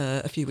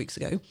a few weeks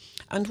ago.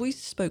 And we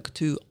spoke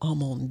to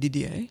Armand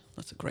Didier,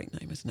 that's a great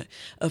name, isn't it,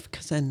 of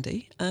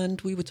Kazendi. And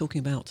we were talking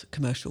about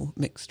commercial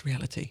mixed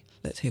reality.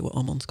 Let's hear what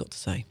Armand's got to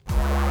say.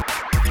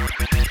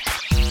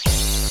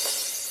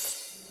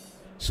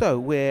 So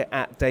we're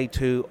at day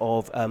 2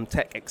 of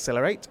Tech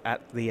Accelerate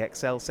at the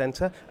Excel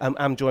Centre.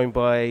 I'm joined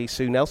by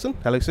Sue Nelson.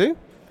 Hello, Sue.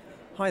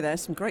 Hi there,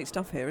 some great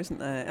stuff here, isn't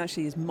there? It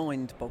actually is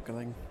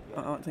mind-boggling.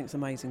 I think it's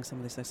amazing, some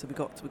of this. So we've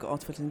got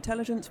artificial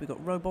intelligence, we've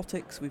got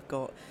robotics, we've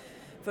got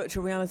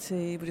virtual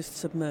reality. We're just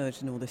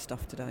submerged in all this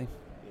stuff today.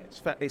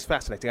 It's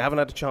fascinating. I haven't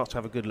had a chance to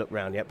have a good look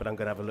round yet, but I'm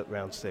going to have a look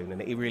round soon,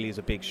 and it really is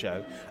a big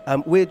show.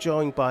 We're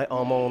joined by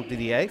Armand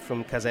Didier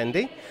from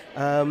Kazendi.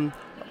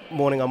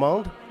 Morning,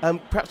 Armand.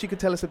 Perhaps you could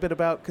tell us a bit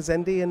about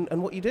Kazendi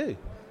and what you do.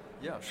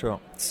 Yeah, sure.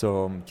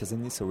 So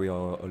Kazendi, we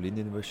are a lead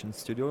innovation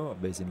studio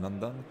based in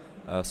London.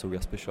 So we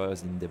are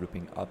specialized in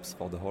developing apps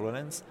for the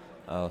HoloLens,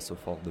 so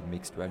for the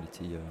mixed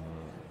reality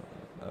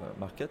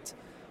market.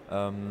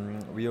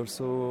 We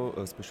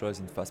also specialize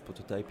in fast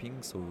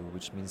prototyping, so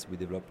which means we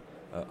develop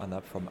an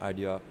app from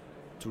idea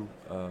to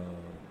a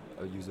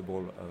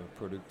usable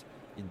product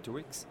in 2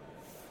 weeks.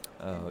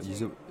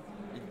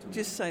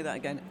 Just say that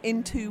again.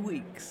 In 2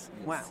 weeks.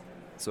 Yes. Wow.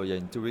 So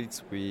in 2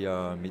 weeks we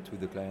meet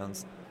with the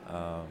clients,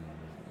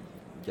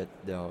 get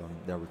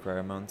their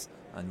requirements,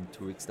 and in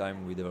 2 weeks'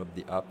 time we develop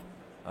the app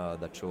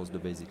that shows the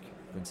basic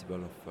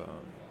principle of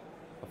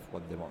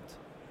what they want.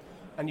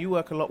 And you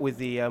work a lot with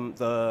the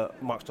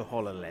Microsoft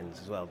HoloLens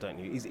as well, don't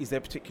you? Is there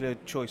a particular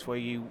choice where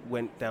you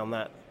went down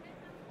that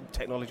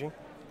technology?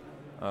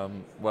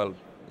 Well,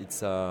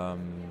 it's well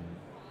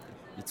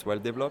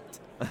developed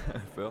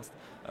first,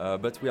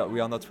 but we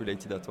are not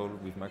related at all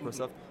with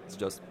Microsoft. It's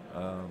just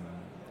a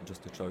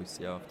choice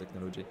of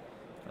technology.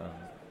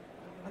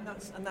 And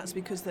that's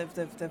because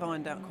they've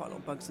ironed out quite a lot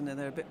of bugs, and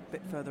they're a bit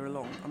further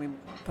along. I mean,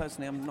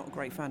 personally, I'm not a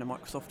great fan of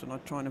Microsoft, and I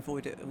try and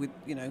avoid it with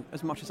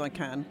as much as I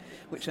can,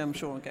 which I'm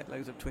sure I'll get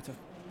loads of Twitter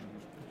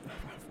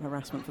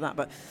harassment for that.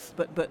 But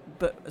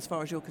as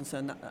far as you're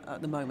concerned,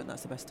 at the moment,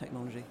 that's the best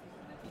technology.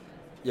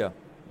 Yeah,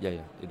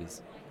 it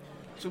is.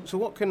 So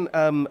what can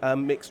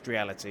mixed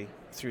reality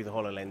through the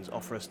HoloLens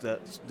offer us that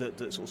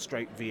sort of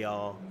straight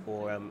VR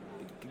or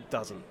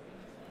doesn't?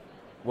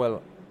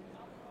 Well,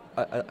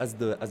 as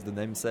the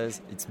name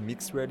says, it's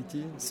mixed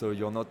reality. So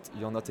you're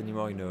not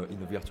anymore in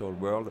a virtual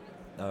world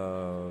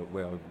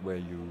where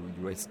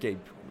you escape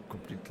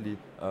completely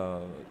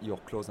your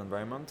closed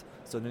environment.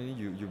 Suddenly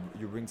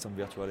you bring some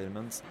virtual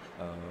elements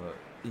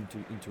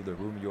into the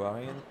room you are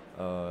in,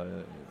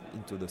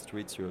 into the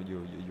streets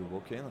you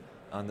walk in,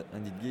 and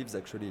it gives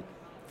actually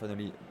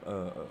finally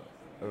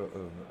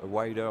a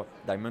wider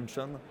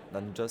dimension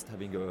than just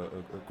having a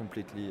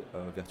completely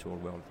virtual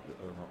world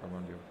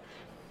around you.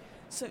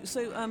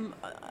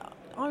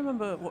 I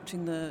remember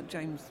watching the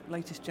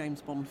latest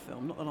James Bond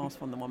film, not the last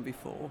one, the one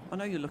before. I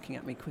know you're looking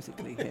at me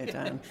quizzically here,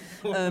 Dan.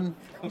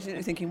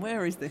 You're thinking,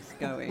 where is this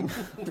going?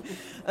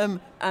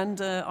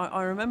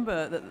 I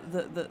remember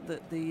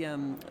that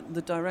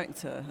the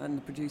director and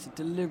the producer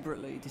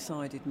deliberately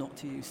decided not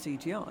to use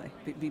CGI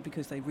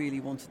because they really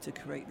wanted to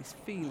create this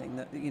feeling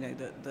that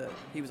that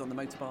he was on the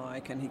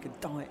motorbike and he could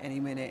die at any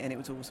minute, and it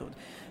was all sort of.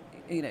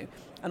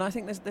 And I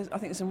think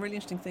there's some really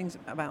interesting things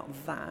about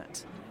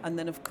that. And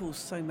then, of course,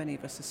 so many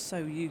of us are so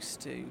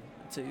used to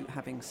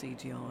having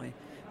CGI,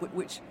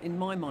 which in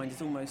my mind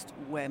is almost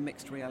where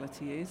mixed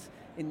reality is,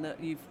 in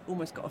that you've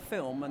almost got a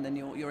film and then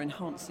you're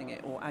enhancing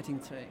it or adding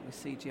to it with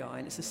CGI.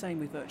 And it's the same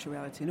with virtual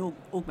reality and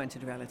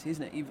augmented reality,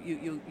 isn't it?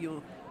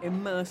 You're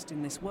immersed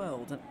in this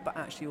world, but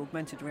actually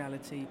augmented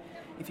reality,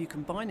 if you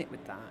combine it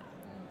with that,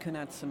 can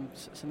add some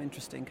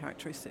interesting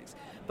characteristics.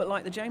 But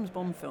like the James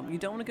Bond film, you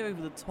don't want to go over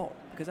the top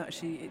because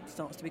actually it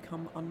starts to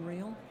become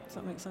unreal. Does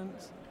that make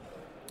sense?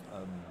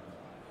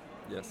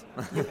 Yes.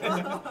 You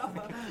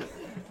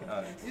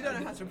don't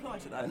know how to reply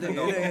to that, do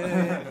you?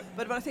 Yeah.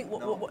 But I think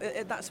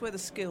that's where the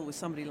skill with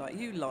somebody like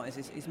you lies,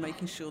 is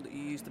making sure that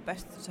you use the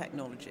best of the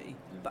technology,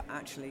 but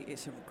actually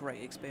it's a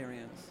great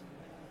experience.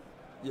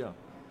 Yeah.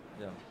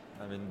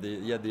 I mean,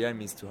 the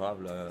aim is to have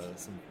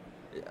some.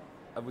 Yeah,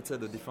 I would say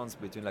the difference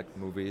between like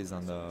movies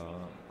and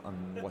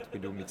what we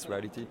do mixed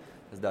reality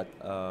is that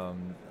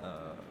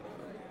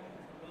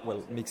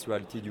mixed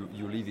reality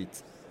you live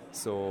it,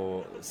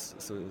 so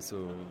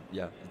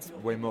yeah, it's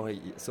way more.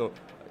 So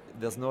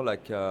there's no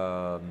like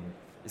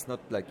it's not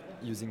like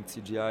using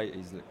CGI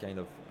is a kind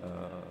of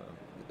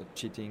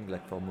cheating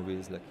like for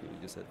movies, like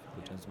you said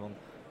for James Bond.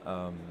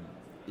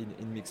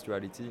 In mixed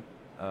reality,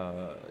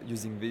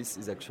 using this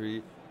is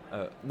actually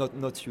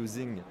not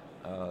using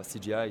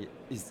CGI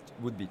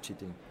would be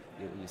cheating.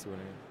 You see what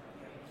I mean?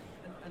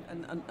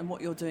 And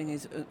what you're doing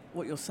is,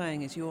 what you're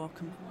saying is, you are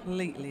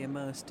completely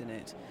immersed in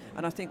it.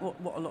 And I think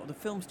what a lot of the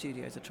film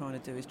studios are trying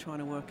to do is trying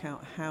to work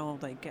out how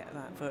they get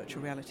that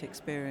virtual reality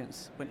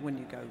experience when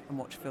you go and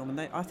watch film. And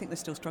I think they're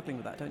still struggling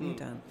with that, don't you,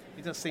 Dan?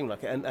 It does seem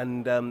like it.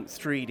 And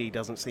 3D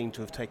doesn't seem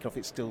to have taken off.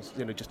 It's still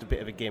just a bit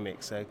of a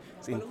gimmick. So.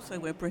 But also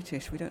we're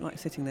British. We don't like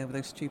sitting there with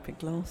those stupid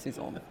glasses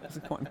on. It's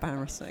quite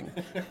embarrassing.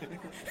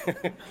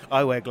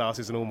 I wear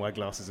glasses and all my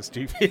glasses are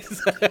stupid.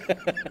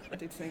 I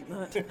did think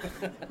that.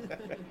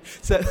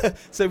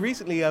 So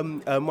recently,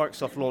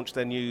 Microsoft launched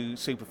their new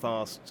super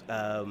fast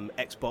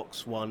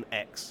Xbox One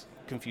X,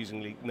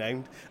 confusingly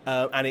named,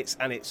 and it's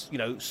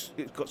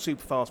got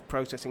super fast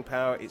processing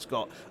power. It's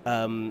got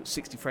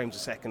 60 frames a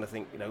second, I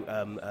think,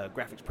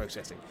 graphics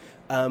processing.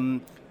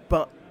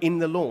 But in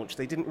the launch,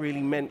 they didn't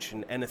really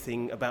mention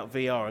anything about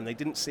VR, and they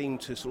didn't seem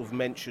to sort of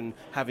mention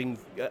having,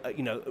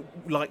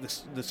 like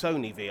the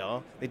Sony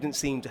VR, they didn't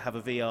seem to have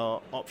a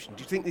VR option.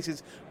 Do you think this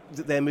is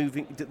that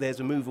there's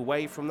a move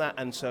away from that,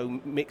 and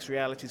so mixed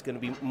reality is going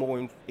to be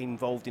more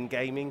involved in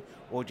gaming,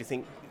 or do you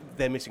think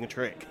they're missing a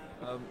trick?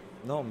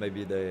 No,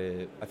 maybe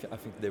I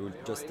think they will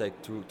just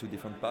take two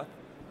different paths.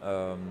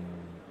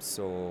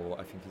 So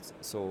I think it's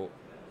so.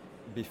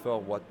 Before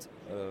what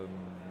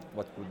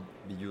could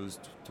be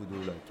used to do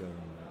like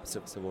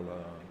several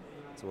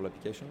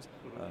applications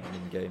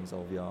in games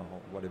or VR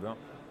or whatever.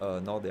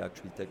 Now they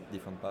actually take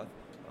different paths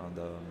and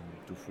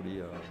to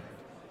fully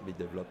be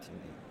developed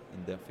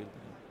in their field.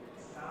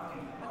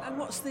 And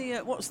what's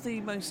the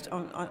most?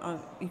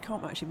 You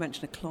can't actually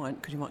mention a client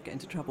because you might get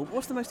into trouble.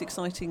 What's the most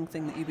exciting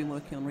thing that you've been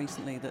working on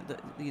recently that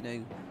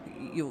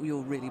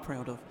you're really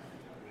proud of?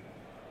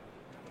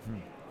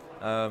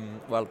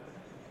 Well.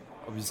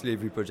 Obviously,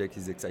 every project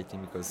is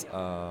exciting because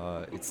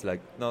it's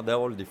like they're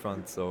all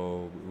different.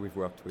 So we've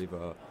worked with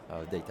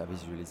data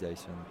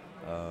visualization,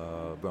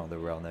 brand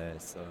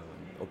awareness,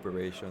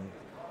 operation.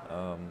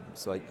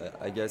 So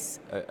I guess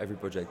every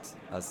project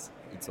has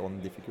its own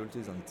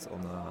difficulties and its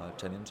own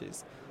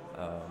challenges.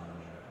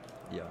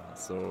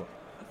 So.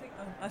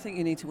 I think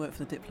you need to work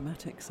for the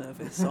diplomatic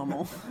service,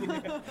 Armand.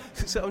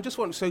 So I'm just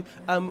wondering. So,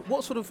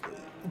 what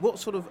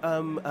sort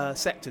of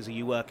sectors are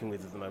you working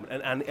with at the moment?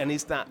 And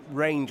is that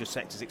range of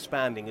sectors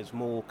expanding as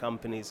more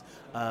companies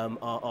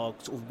are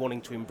sort of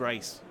wanting to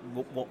embrace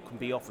what can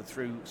be offered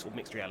through sort of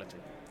mixed reality?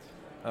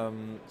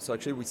 So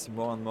actually, we see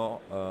more and more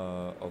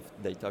of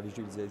data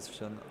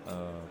visualization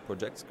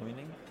projects coming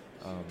in,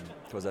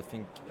 because I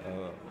think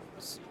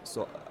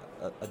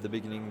at the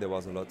beginning there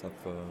was a lot of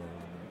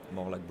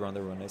more like brand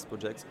awareness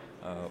projects.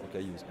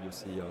 You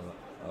see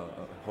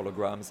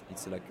holograms,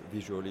 it's like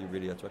visually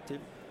really attractive,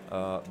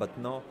 but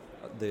now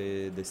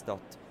they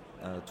start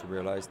to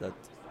realize that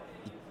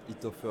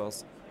it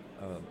offers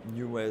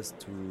new ways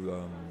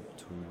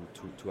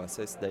to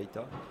assess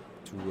data,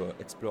 to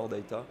explore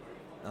data,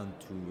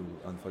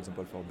 and for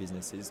example for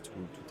businesses to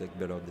take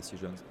better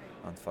decisions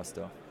and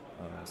faster.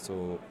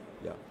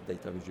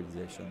 Data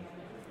visualization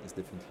is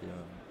definitely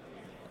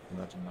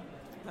emerging now.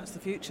 That's the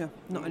future.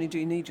 Not only do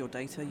you need your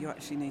data, you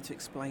actually need to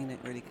explain it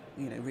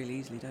really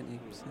easily, don't you?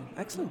 So,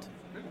 excellent.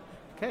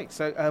 Okay,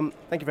 so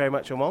thank you very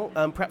much,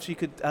 Armand. Perhaps you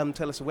could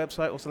tell us a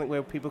website or something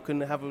where people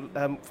can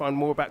find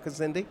more about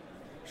Cazendi?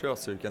 Sure,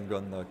 so you can go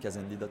on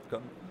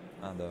cazendi.com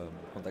and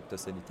contact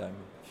us anytime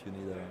if you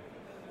need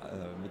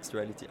a mixed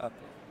reality app.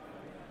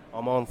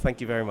 Armand,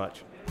 thank you very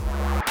much.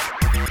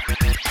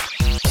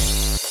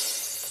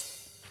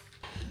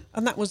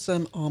 And that was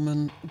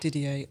Armand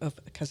Didier of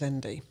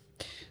Cazendi.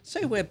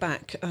 So we're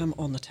back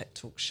on the Tech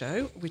Talk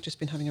show. We've just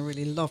been having a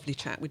really lovely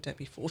chat with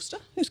Debbie Forster,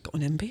 who's got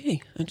an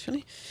MBE,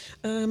 actually.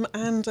 And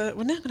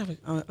we're now going to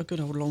have a good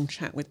old long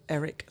chat with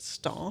Eric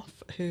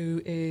Staff,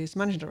 who is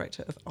Managing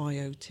Director of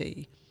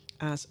IoT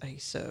as a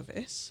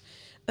Service.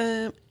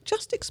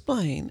 Just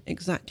explain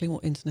exactly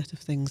what Internet of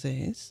Things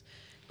is.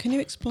 Can you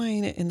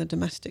explain it in the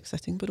domestic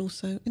setting, but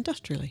also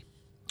industrially?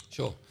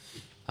 Sure.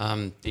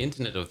 The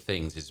Internet of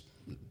Things is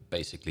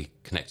basically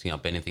connecting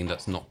up anything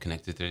that's not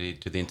connected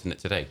to the internet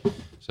today.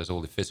 So it's all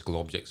the physical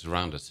objects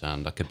around us,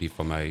 and that could be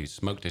from a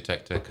smoke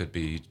detector, could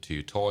be to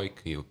your toy,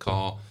 your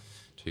car,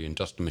 to your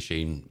industrial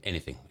machine,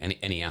 anything,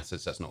 any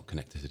assets that's not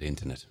connected to the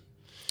internet.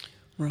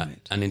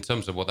 Right. And in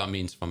terms of what that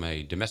means from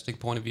a domestic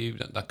point of view,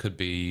 that could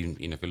be,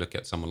 if you look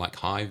at someone like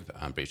Hive,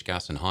 British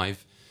Gas and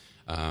Hive,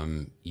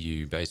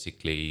 you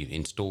basically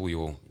install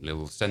your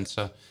little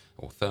sensor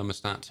or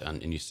thermostat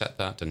and you set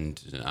that,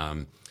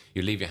 and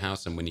you leave your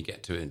house, and when you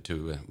get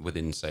to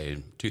within, say,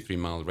 2-3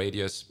 mile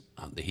radius,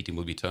 the heating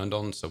will be turned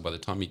on. So by the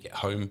time you get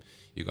home,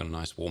 you've got a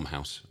nice warm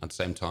house. At the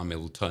same time, it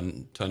will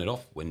turn it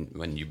off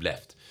when you've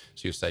left.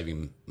 So you're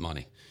saving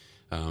money.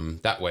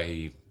 That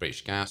way,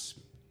 British Gas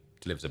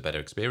delivers a better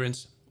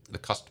experience. The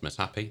customer's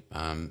happy,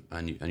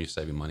 and you're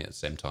saving money at the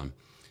same time.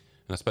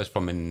 And I suppose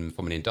from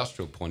an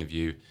industrial point of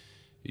view,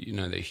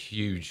 there are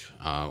huge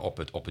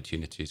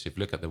opportunities. If you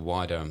look at the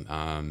wider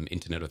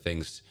Internet of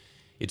Things,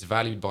 it's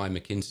valued by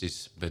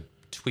McKinsey's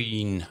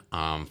between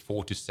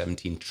 $4 to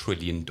 $17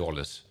 trillion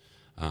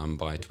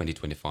by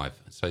 2025.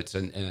 So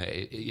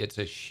it's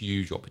a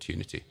huge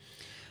opportunity.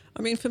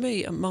 I mean, for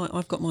me,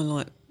 I've got my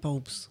light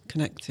bulbs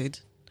connected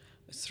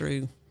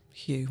through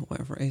Hue,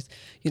 whatever it is.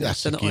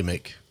 That's a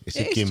gimmick. It's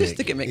just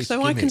a gimmick.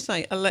 So I can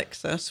say,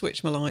 Alexa,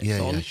 switch my lights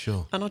on,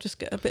 sure. And I'll just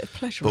get a bit of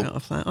pleasure out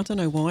of that. I don't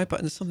know why, but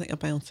there's something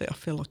about it. I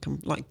feel like I'm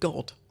like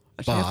God.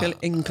 Actually, I feel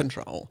in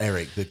control.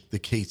 Eric, the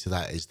key to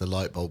that is the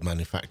light bulb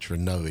manufacturer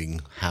knowing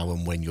how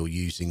and when you're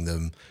using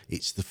them.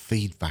 It's the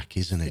feedback,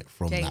 isn't it,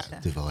 from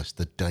that device,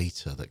 the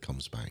data that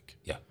comes back.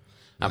 Yeah,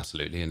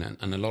 absolutely. And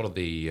a lot of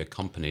the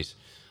companies,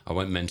 I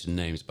won't mention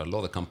names, but a lot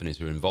of the companies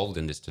who are involved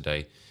in this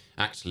today,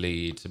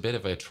 actually, it's a bit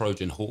of a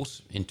Trojan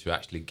horse into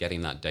actually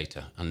getting that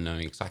data and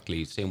knowing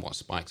exactly, seeing what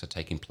spikes are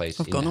taking place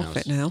in the house. I've gone off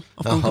it now.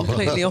 I've gone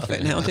completely off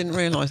it now. I didn't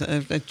realise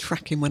that they're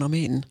tracking when I'm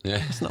in. Yeah.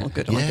 That's not a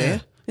good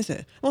idea, is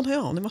it? Well, they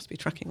are. They must be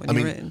tracking when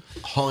you're in.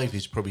 Hive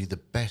is probably the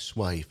best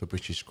way for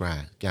British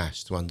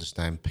Gas to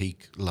understand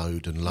peak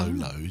load and low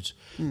loads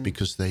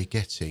because they're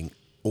getting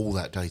all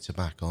that data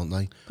back, aren't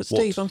they? But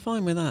Steve, I'm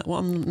fine with that. What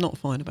I'm not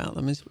fine about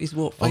them is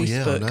what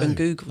Facebook and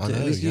Google do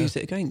is use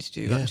it against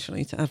you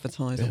actually to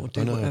advertise or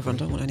do whatever. I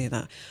don't want any of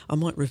that. I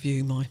might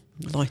review my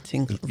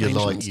lighting your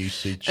light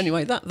usage.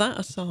 Anyway, that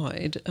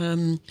aside,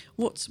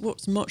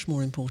 what's much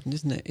more important,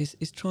 isn't it,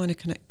 is trying to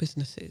connect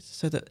businesses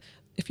so that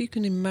if you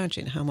can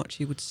imagine how much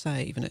you would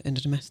save in a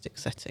domestic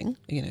setting,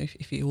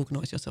 if you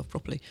organise yourself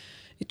properly,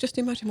 just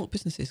imagine what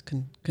businesses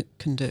can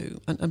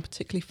do, and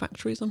particularly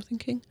factories, I'm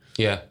thinking.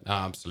 Yeah,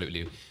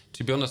 absolutely.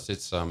 To be honest,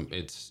 it's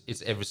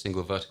every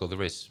single vertical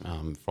there is.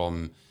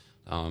 From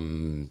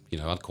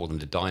I'd call them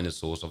the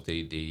dinosaurs of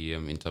the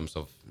in terms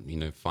of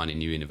finding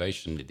new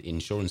innovation, the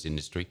insurance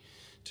industry.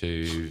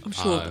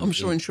 I'm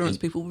sure insurance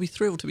people will be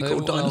thrilled to be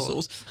called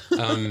dinosaurs.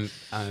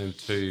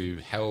 To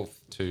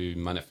health, to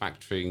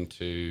manufacturing,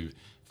 to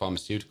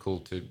pharmaceutical,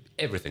 to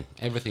everything.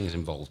 Everything is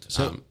involved.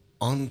 So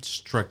I'm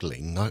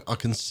struggling. I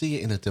can see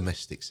it in a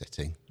domestic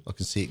setting. I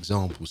can see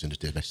examples in a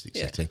domestic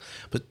setting.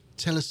 But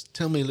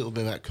tell me a little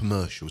bit about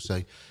commercial.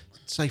 So,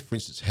 say for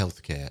instance,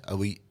 healthcare.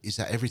 Is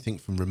that everything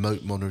from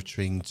remote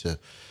monitoring to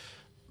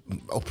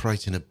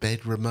operating a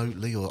bed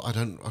remotely? Or I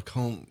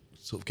can't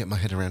sort of get my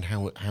head around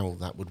how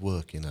that would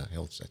work in a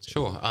health setting.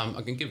 Sure,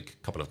 I can give a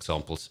couple of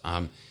examples.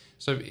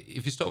 So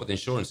if you start with the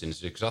insurance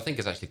industry, because I think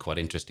it's actually quite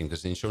interesting,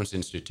 because the insurance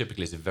industry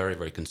typically is very,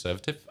 very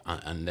conservative,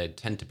 and they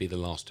tend to be the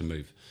last to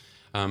move.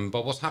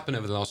 But what's happened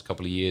over the last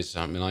couple of years,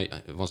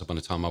 once upon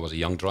a time I was a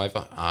young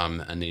driver,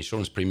 and the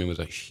insurance premium was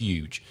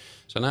huge.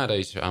 So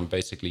nowadays,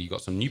 basically, you've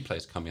got some new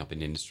players coming up in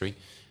the industry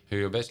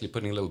who are basically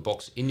putting a little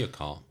box in your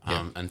car,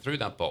 and through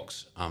that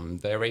box,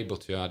 they're able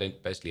to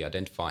basically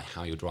identify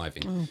how you're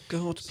driving. Oh,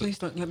 God, please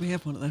don't let me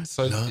have one of those.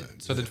 So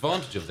the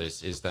advantage of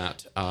this is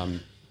that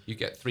you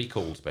get 3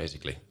 calls,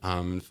 basically.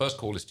 The first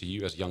call is to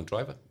you as a young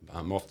driver.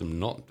 More often than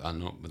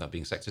not without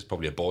being sexist,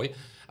 probably a boy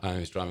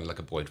who's driving like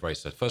a boy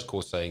racer. First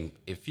call saying,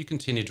 if you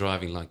continue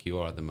driving like you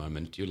are at the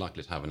moment, you're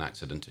likely to have an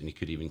accident and you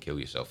could even kill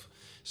yourself.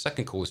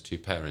 Second call is to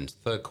parents.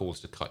 Third call is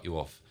to cut you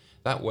off.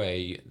 That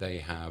way, they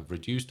have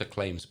reduced the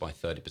claims by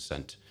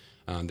 30%.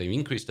 They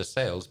increase their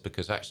sales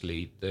because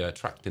actually they're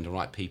attracting the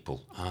right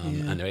people,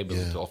 and they're able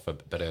to offer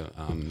better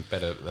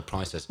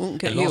prices.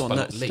 Wouldn't get And you last on but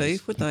that, not least-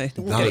 Steve, would they?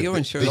 They wouldn't No, get your but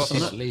insurance Last on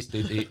but not that. least,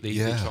 the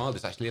Yeah. child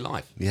is actually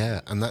alive.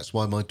 Yeah, and that's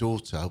why my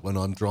daughter, when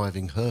I'm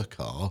driving her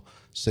car,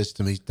 says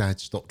to me, "Dad,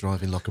 stop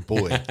driving like a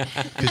boy,"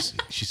 because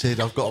she said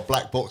I've got a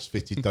black box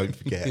fitted. Don't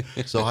forget,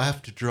 so I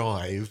have to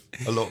drive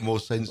a lot more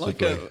sensibly.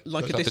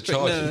 Like a to district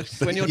charge you. nurse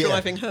when you're Yeah,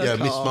 driving her yeah,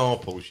 car. Miss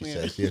Marple, she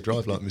says. Yeah,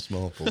 drive like Miss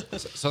Marple.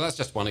 So that's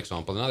just one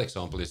example. Another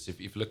example is if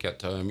you look at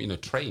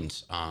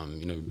trains,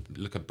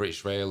 look at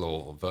British Rail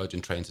or Virgin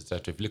Trains,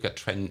 etc. If you look at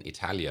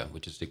Trenitalia,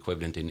 which is the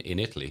equivalent in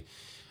Italy,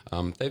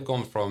 they've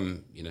gone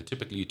from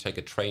typically you take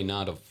a train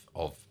out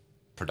of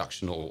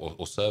production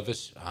or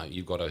service.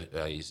 You've got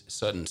a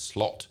certain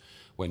slot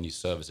when you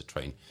service a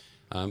train.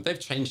 They've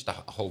changed the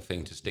whole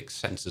thing to stick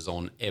sensors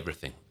on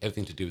everything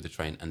to do with the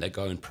train, and they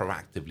go and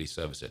proactively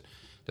service it.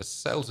 The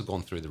sales have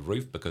gone through the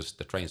roof because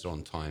the trains are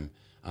on time.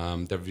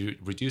 They've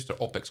reduced their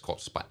OPEX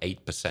costs by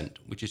 8%,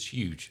 which is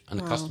huge. And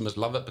the customers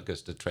love it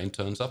because the train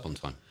turns up on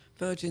time.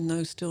 Virgin,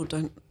 though, still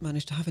don't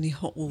manage to have any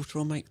hot water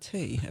or make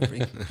tea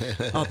every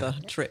other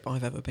trip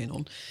I've ever been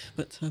on.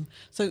 But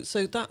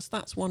so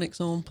that's one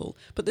example.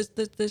 But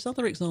there's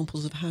other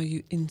examples of how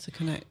you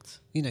interconnect,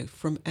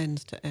 from end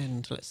to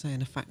end. Let's say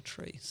in a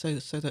factory, so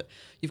that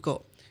you've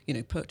got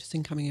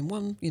purchasing coming in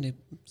one,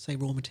 say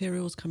raw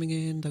materials coming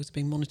in, those are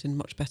being monitored in a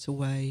much better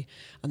way,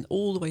 and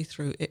all the way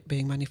through it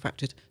being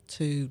manufactured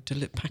to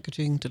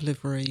packaging,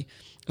 delivery,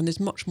 and there's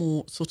much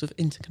more sort of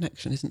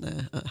interconnection, isn't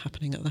there,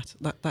 happening at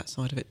that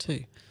side of it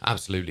too.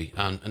 Absolutely,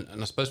 and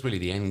I suppose really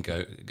the end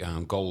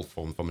goal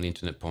from an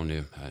internet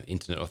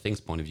of things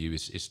point of view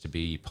is to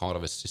be part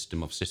of a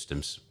system of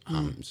systems.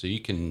 So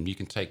you can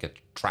take a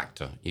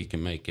tractor, you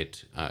can make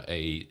it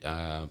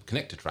a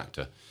connected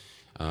tractor.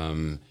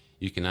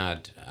 You can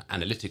add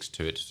analytics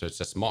to it, so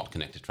it's a smart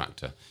connected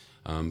tractor.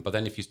 But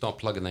then if you start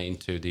plugging that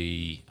into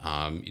the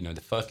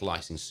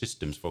fertilizing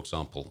systems, for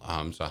example,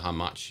 so how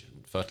much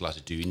fertilizer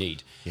do you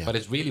need? Yeah. But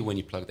it's really when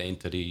you plug that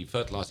into the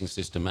fertilizing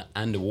system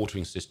and the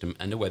watering system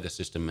and the weather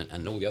system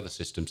and all the other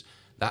systems,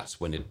 that's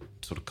when it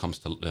sort of comes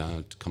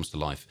to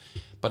life.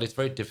 But it's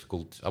very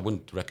difficult. I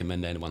wouldn't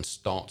recommend anyone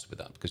starts with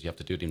that because you have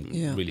to do it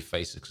in really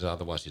phases, because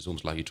otherwise it's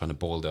almost like you're trying to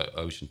boil the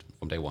ocean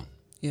from day one.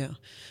 Yeah,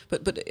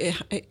 but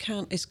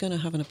it's going to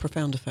have a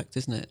profound effect,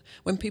 isn't it?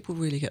 When people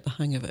really get the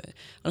hang of it.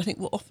 And I think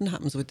what often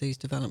happens with these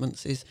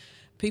developments is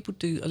people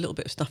do a little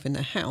bit of stuff in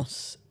their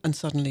house and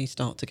suddenly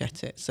start to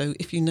get it. So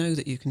if you know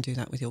that you can do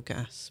that with your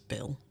gas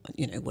bill,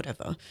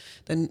 whatever,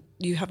 then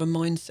you have a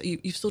mindset,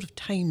 you've sort of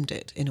tamed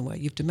it in a way,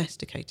 you've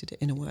domesticated it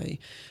in a way.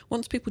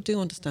 Once people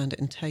do understand it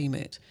and tame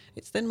it,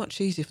 it's then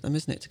much easier for them,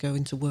 isn't it, to go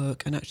into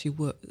work and actually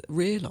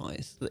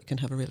realise that it can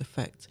have a real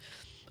effect.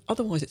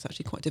 Otherwise, it's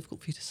actually quite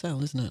difficult for you to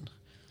sell, isn't it?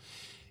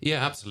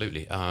 Yeah,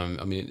 absolutely.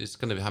 It's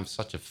going to have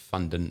such a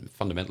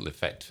fundamental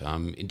effect.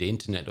 The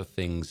Internet of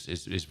Things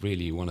is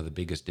really one of the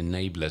biggest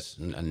enablers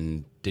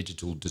and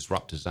digital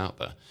disruptors out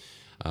there.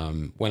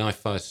 When I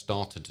first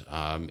started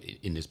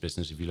in this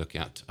business, if you look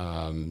at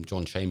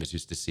John Chambers,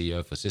 who's the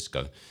CEO for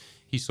Cisco,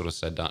 he sort of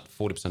said that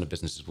 40% of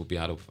businesses will be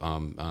out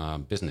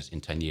of business in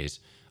 10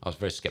 years. I was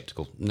very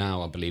skeptical.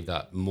 Now I believe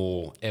that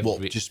more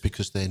just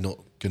because they're not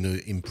going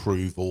to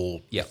improve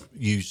or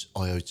use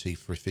IoT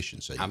for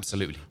efficiency?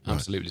 Absolutely.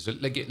 So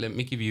let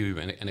me give you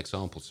an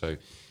example. So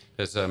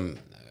there's if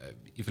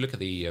you look at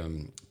the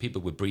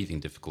people with breathing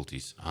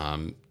difficulties,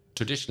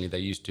 traditionally they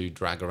used to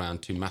drag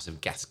around two massive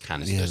gas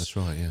canisters. Yeah, that's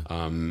right,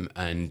 yeah.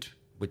 And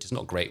which is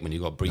not great when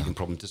you've got a breathing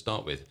problem to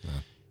start with. No.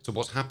 So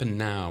what's happened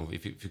now,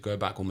 if you go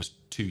back almost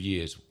 2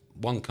 years,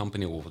 one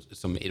company or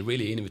some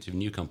really innovative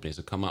new companies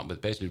have come up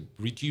with basically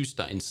reduced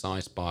that in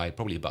size by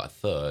probably about a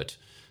third.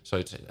 So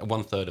it's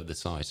 1/3 of the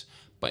size,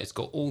 but it's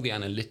got all the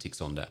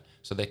analytics on that,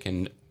 so they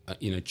can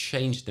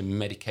change the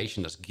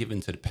medication that's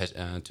given to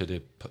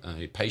the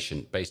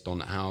patient based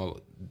on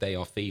how they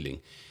are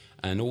feeling,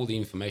 and all the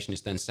information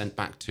is then sent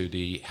back to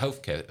the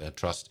healthcare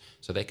trust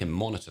so they can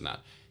monitor that.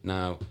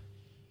 Now,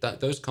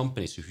 those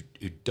companies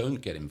who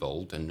don't get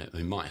involved and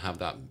who might have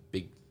that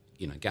big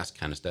gas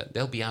canister,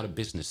 they'll be out of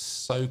business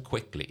so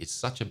quickly. It's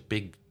such a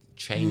big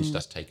change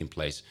that's taking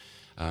place.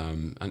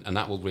 And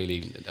that will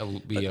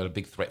be a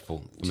big threat for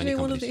many companies.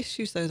 One of the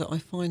issues, though, that I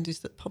find is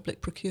that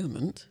public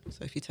procurement,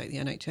 so if you take the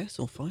NHS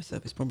or fire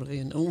service probably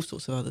and all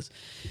sorts of others,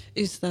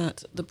 is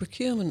that the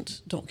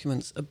procurement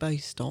documents are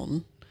based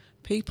on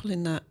people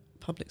in that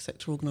public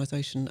sector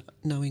organisation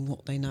knowing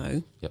what they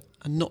know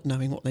and not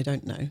knowing what they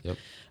don't know. Yep.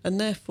 And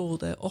therefore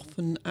they're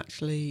often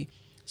actually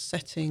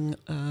setting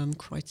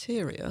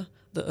criteria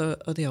that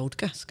are the old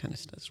gas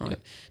canisters, right?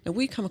 Yep. Now,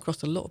 we come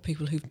across a lot of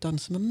people who've done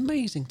some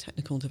amazing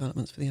technical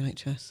developments for the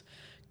NHS,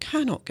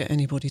 cannot get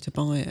anybody to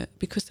buy it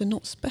because they're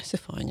not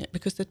specifying it,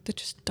 because they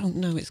just don't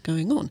know it's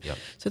going on. Yep.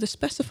 So they're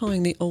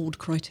specifying the old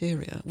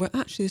criteria where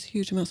actually there's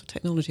huge amounts of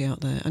technology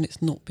out there and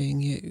it's not being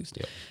used.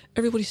 Yep.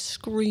 Everybody's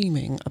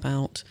screaming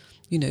about,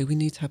 we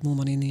need to have more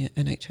money in the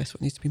NHS,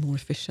 it needs to be more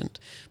efficient.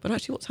 But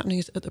actually what's happening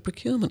is at the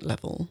procurement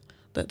level,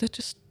 that they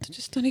just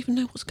don't even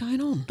know what's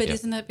going on. But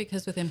isn't that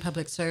because within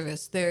public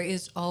service, there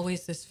is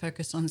always this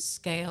focus on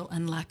scale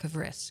and lack of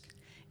risk?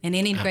 And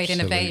any great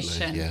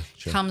innovation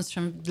comes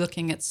from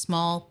looking at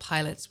small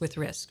pilots with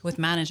risk, with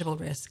manageable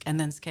risk, and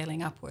then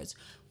scaling upwards.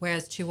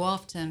 Whereas too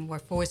often we're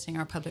forcing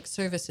our public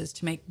services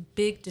to make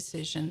big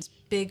decisions,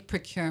 big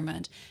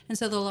procurement. And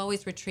so they'll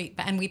always retreat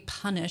back, and we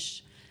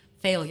punish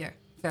failure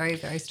very,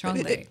 very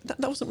strongly. That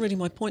wasn't really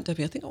my point,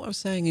 Debbie. I think what I was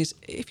saying is,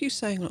 if you're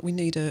saying like we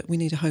need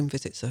a home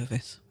visit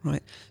service,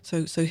 right?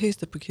 So here's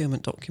the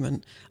procurement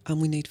document,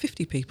 and we need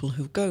 50 people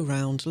who go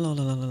round, la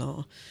la la la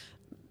la.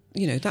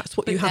 You know, that's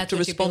what you have to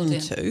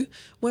respond to.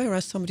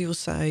 Whereas somebody will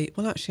say,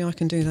 well, actually, I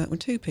can do that with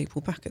 2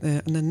 people back at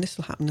there, and then this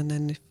will happen. And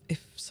then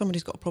if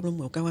somebody's got a problem,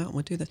 we'll go out and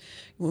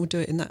we'll do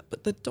it in that.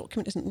 But the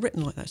document isn't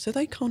written like that, so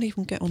they can't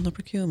even get on the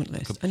procurement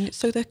list. And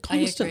so they're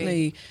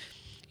constantly,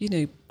 you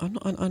know, I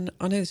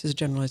know this is a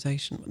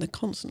generalisation, but they're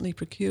constantly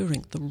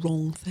procuring the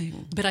wrong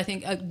thing. But I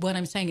think what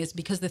I'm saying is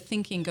because the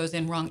thinking goes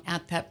in wrong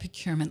at that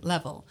procurement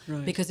level,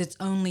 because it's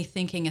only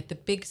thinking at the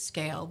big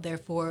scale,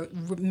 therefore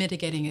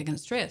mitigating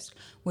against risk.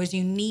 Whereas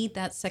you need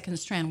that second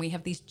strand. We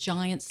have these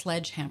giant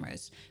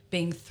sledgehammers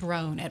being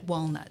thrown at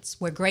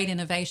walnuts, where great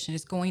innovation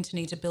is going to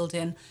need to build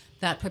in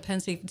that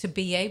propensity to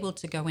be able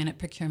to go in at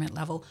procurement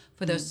level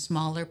for those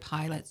smaller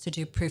pilots to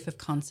do proof of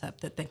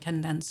concept that they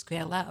can then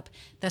scale up.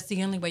 That's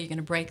the only way you're going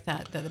to break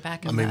that, the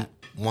back of that.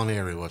 One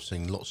area where I've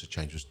seen lots of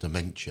change was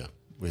dementia,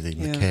 within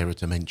the care of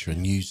dementia,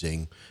 and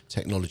using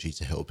technology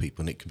to help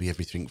people. And it can be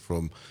everything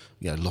from,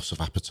 you know, loss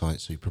of appetite,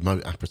 so you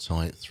promote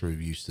appetite through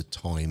use of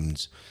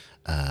timed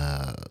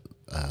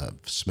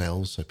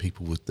smells, so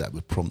that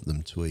would prompt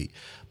them to eat.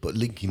 But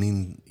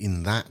linking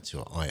in that to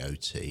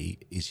IoT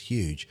is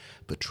huge.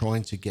 But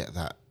trying to get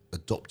that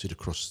adopted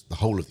across the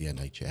whole of the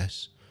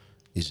NHS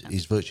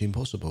is virtually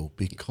impossible,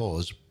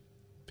 because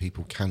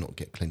people cannot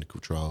get clinical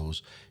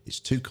trials. It's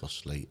too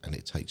costly and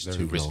it takes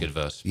too long. Risk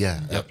adverse.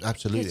 Yeah,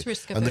 absolutely. It's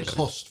risk and the averse.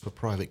 cost for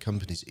private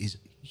companies is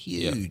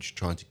huge,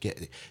 trying to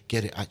get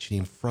it actually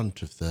in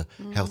front of the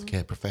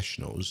healthcare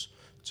professionals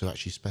to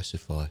actually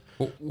specify.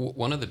 Well,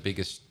 one of the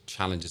biggest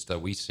challenges that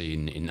we see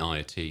in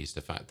IoT is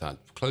the fact that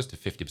close to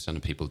 50%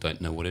 of people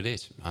don't know what it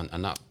is.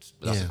 And that's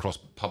across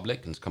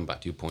public, and to come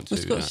back to your point too.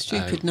 It's got a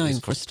stupid name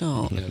for a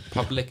start.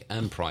 Public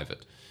and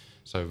private.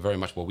 So very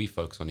much what we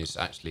focus on is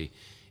actually,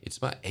 it's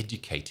about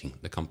educating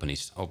the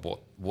companies of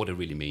what it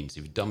really means.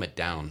 If you dumb it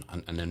down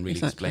and then really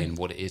explain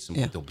what it is and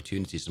what the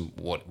opportunities and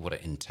what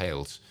it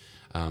entails.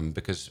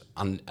 Because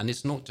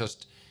it's not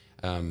just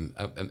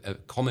a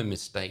common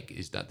mistake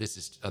is that this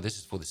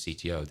is for the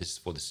CTO, this is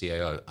for the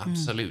CAO.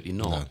 Absolutely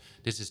not. No.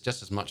 This is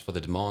just as much for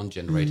the demand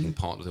generating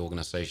part of the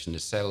organization, the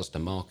sales, the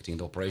marketing,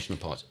 the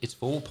operational parts. It's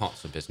for all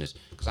parts of business,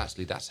 because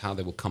actually that's how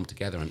they will come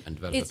together and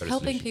develop a better solution.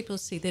 It's helping people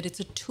see that it's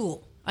a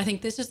tool. I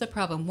think this is the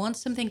problem.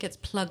 Once something gets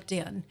plugged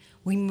in,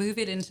 we move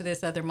it into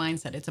this other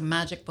mindset. It's a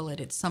magic bullet.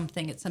 It's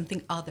something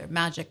other,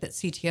 magic that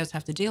CTOs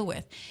have to deal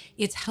with.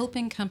 It's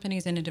helping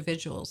companies and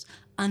individuals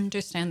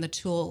understand the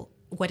tool,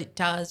 what it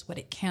does, what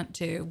it can't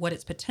do, what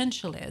its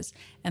potential is,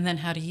 and then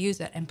how to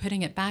use it, and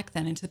putting it back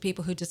then into the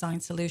people who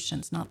design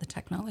solutions, not the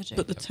technology.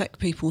 But the tech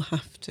people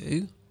have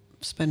to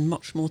spend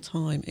much more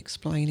time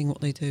explaining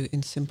what they do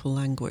in simple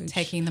language.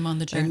 Taking them on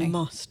the journey. They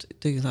must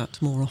do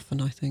that more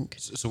often, I think.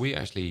 So we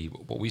actually,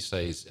 what we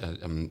say is,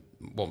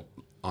 what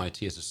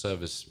IoT as a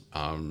service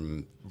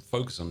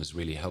focus on is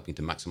really helping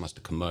to maximize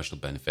the commercial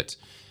benefits.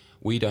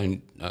 We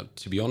don't,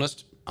 to be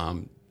honest,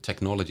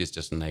 technology is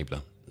just an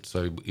enabler.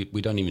 So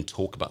we don't even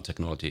talk about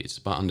technology. It's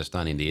about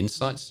understanding the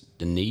insights,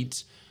 the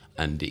needs,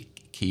 and the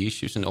key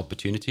issues and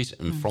opportunities,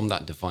 and from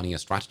that defining a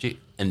strategy,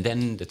 and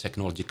then the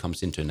technology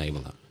comes in to enable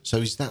that. So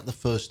is that the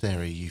first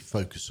area you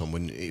focus on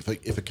when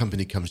if a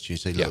company comes to you and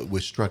say, look,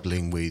 we're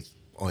struggling with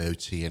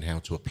IoT and how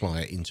to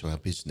apply it into our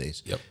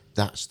business?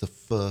 That's the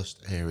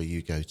first area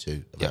you go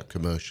to about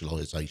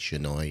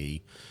commercialization,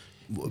 i.e.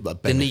 a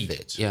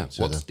benefit. The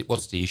need,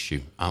 what's the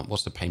issue?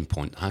 What's the pain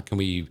point? How can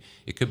we?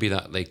 It could be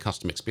that the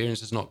customer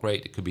experience is not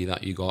great. It could be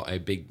that you got a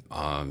big,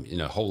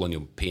 hole in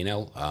your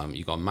P&L.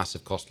 You got a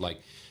massive cost.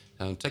 Like,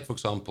 take for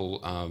example,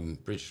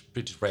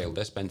 British Rail.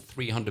 They spend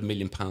 £300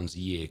 million a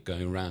year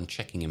going around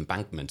checking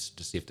embankments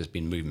to see if there's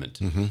been movement.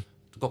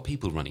 We've got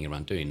people running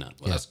around doing that.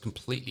 Well, that's a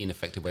completely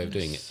ineffective way of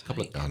doing it.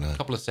 A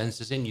couple of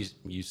sensors in,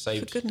 you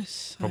saved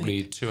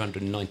probably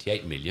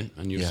 298 million,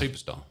 and you're a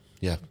superstar.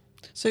 Yeah.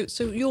 So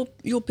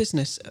your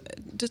business,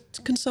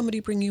 can somebody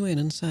bring you in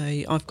and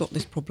say, I've got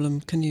this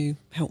problem, can you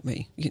help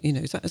me? You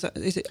know,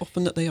 is it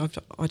often that they have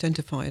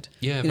identified?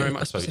 Yeah, very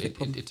much so.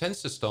 It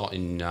tends to start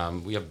in,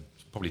 we have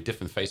probably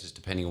different phases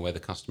depending on where the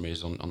customer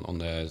is on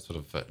their sort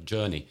of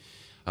journey.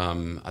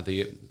 I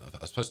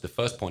suppose the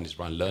first point is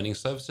around learning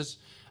services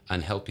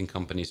and helping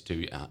companies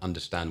to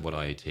understand what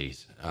IoT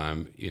is.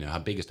 How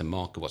big is the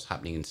market, what's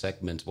happening in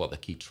segments, what are the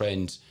key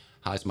trends,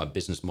 how is my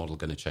business model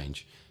going to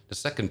change? The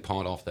second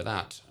part after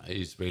that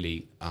is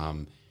really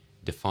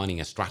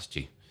defining a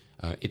strategy.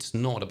 It's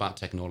not about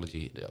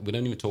technology. We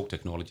don't even talk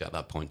technology at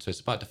that point. So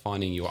it's about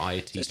defining your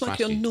IoT So it's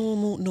strategy. like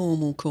your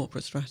normal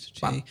corporate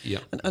strategy. Yeah.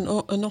 And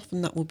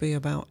often that will be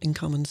about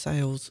income and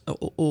sales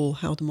or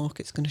how the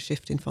market's going to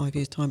shift in 5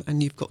 years' time,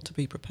 and you've got to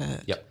be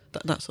prepared. Yep.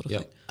 That sort of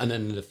thing. And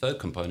then the third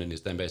component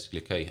is then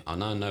basically, okay, I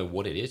now know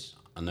what it is,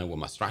 I know what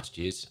my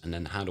strategy is, and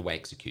then how do I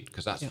execute?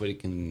 Because that's where it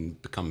can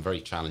become very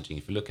challenging.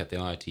 If you look at the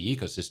IoT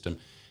ecosystem,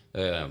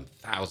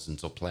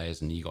 thousands of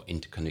players, and you've got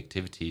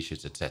interconnectivity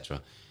issues,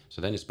 etc. So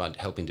then it's about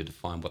helping to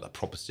define what that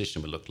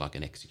proposition will look like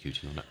and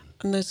executing on it.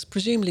 And there's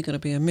presumably going to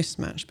be a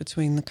mismatch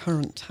between the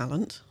current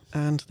talent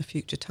and the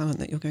future talent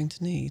that you're going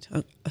to need,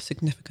 a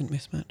significant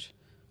mismatch.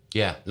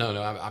 Yeah, no,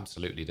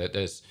 absolutely.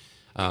 There's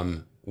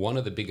one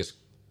of the biggest,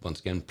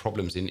 once again,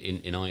 problems in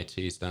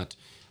IoT is that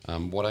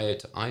what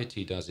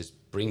IoT does is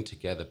bring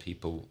together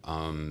people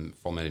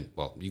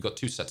you've got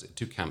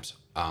two camps,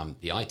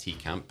 the IT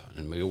camp,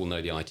 and we all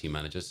know the IT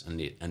managers, and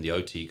the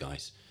OT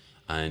guys.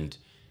 And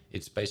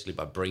it's basically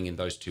about bringing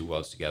those two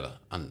worlds together.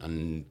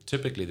 And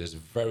typically there's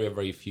very,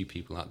 very few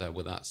people out there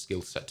with that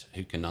skill set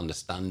who can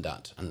understand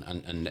that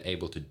and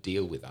able to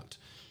deal with that.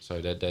 So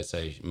there's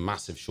a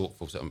massive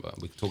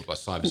shortfall. We talked about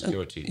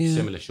cybersecurity,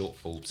 similar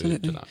shortfall to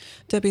that.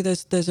 Debbie,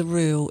 there's a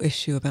real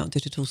issue about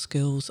digital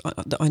skills.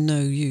 I know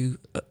you,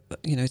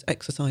 is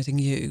exercising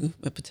you,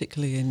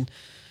 particularly in,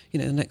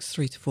 the next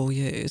 3 to 4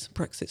 years.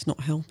 Brexit's not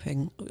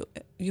helping.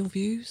 Your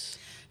views?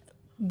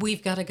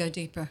 We've got to go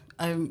deeper.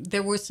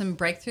 There were some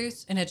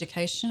breakthroughs in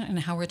education and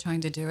how we're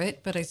trying to do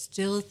it, but I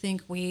still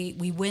think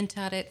we went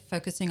at it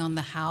focusing on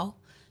the how,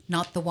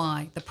 not the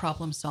why, the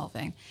problem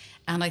solving.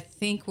 And I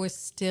think we're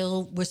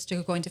still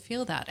going to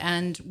feel that.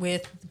 And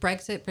with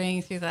Brexit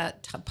bringing through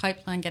that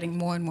pipeline getting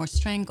more and more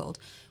strangled,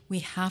 we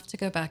have to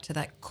go back to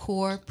that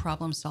core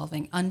problem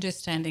solving,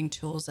 understanding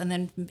tools, and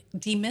then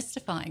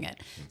demystifying it.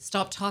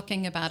 Stop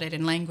talking about it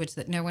in language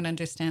that no one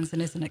understands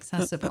and isn't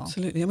accessible.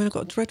 Absolutely. I mean, I've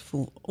got a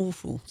dreadful,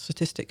 awful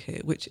statistic here,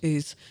 which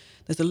is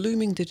there's a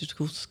looming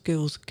digital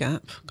skills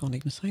gap, can't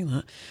even say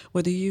that,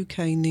 where the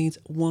UK needs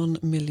 1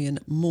 million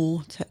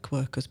more tech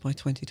workers by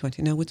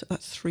 2020. Now,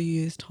 that's 3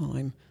 years'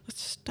 time.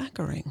 That's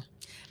staggering.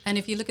 And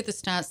if you look at the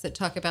stats that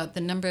talk about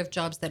the number of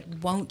jobs that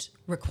won't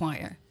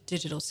require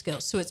digital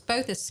skills. So it's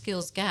both a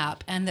skills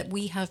gap and that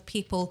we have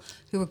people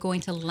who are going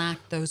to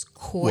lack those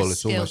core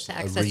skills to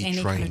access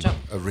any kind of job.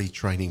 A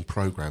retraining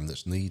program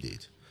that's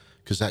needed.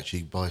 Because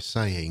actually by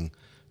saying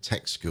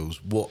tech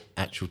skills, what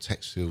actual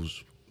tech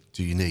skills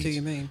do you need? Do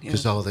you mean?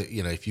 Because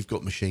if you've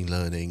got machine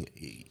learning,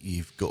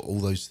 you've got all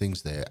those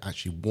things there.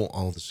 Actually, what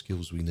are the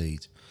skills we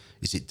need?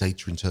 Is it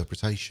data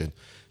interpretation?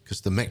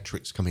 Because the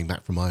metrics coming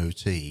back from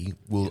IoT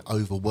will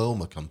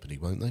overwhelm a company,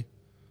 won't they?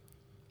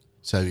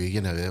 So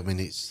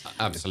it's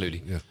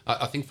absolutely. Yeah.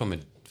 I think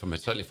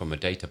certainly from a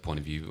data point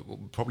of view,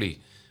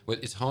 probably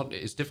it's hard.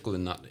 It's difficult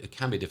enough. It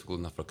can be difficult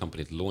enough for a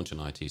company to launch an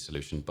IT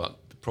solution, but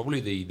probably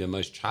the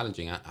most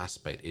challenging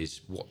aspect is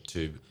what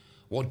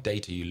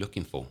data you're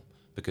looking for,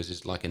 because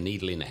it's like a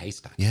needle in a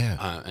haystack.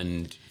 Yeah.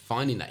 And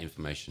finding that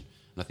information.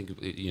 And I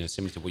think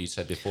similar to what you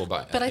said before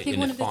about but I think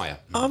in a fire.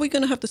 Are we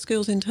going to have the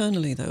skills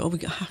internally though? Are we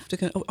going to have to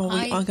go?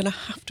 I'm going to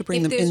have to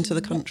bring them into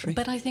the country?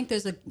 But I think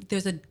there's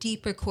a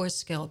deeper core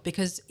skill,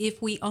 because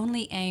if we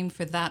only aim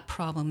for that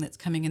problem that's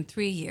coming in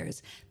 3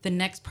 years, the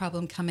next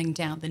problem coming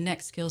down, the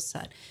next skill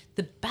set,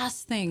 the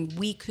best thing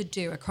we could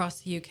do across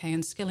the UK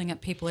and skilling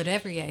up people at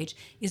every age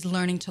is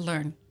learning to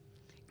learn.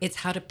 It's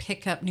how to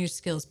pick up new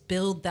skills,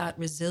 build that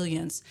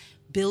resilience,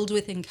 build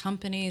within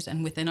companies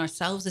and within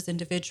ourselves as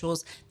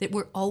individuals that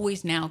we're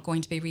always now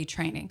going to be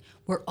retraining.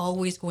 We're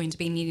always going to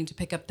be needing to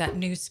pick up that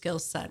new skill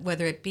set,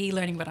 whether it be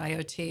learning what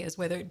IoT is,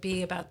 whether it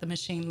be about the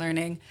machine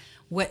learning.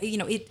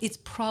 It's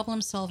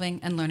problem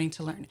solving and learning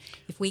to learn.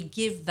 If we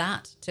give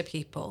that to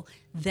people,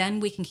 then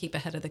we can keep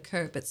ahead of the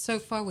curve. But so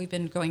far, we've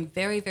been going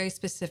very, very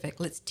specific.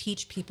 Let's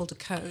teach people to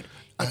code.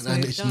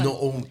 And it's not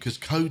all, because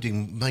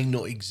coding may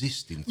not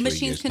exist in 3 years'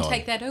 time. Machines can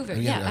take that over.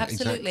 Yeah,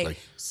 absolutely.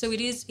 Exactly. So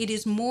it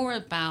is more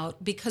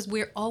about, because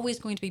we're always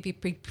going to be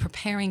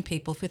preparing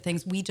people for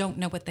things we don't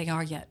know what they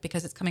are yet,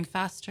 because it's coming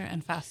faster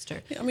and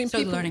faster. Yeah, I mean, so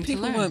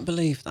people won't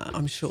believe that,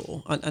 I'm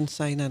sure, and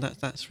say, no,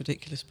 that's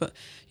ridiculous. But,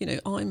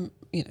 I'm,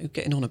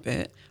 getting on a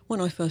bit. When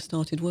I first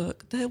started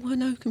work, there were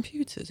no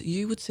computers.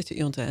 You would sit at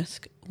your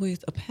desk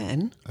with a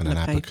pen and a an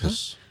paper.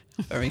 abacus.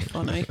 Very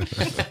funny.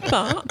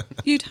 But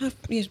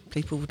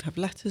people would have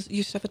letters. You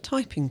used to have a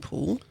typing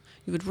pool.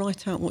 You would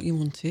write out what you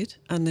wanted,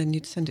 and then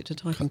you'd send it to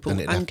typing pool.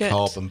 And it'd have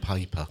carbon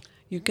paper.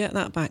 You get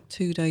that back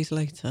 2 days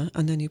later,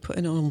 and then you put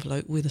in an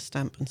envelope with a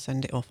stamp and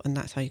send it off, and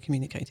that's how you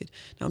communicated.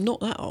 Now, I'm not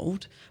that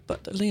old,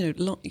 but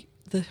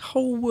the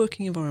whole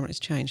working environment has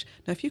changed.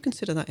 Now, if you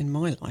consider that in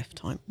my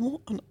lifetime,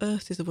 what on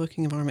earth is the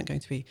working environment going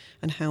to be,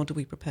 and how do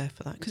we prepare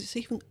for that? Because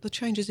the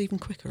change is even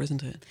quicker,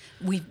 isn't it?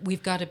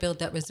 We've got to build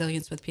that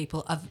resilience with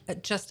people of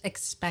just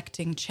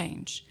expecting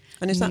change.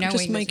 And is that knowing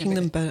just there's making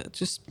gonna them be- better,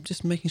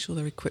 just making sure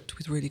they're equipped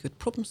with really good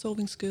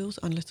problem-solving skills,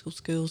 analytical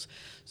skills,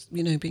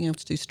 being able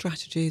to do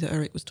strategy that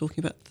Eric was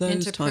talking about,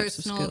 those types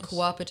of interpersonal, skills?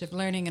 cooperative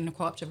learning and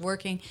cooperative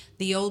working.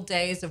 The old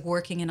days of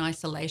working in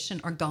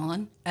isolation are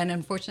gone. And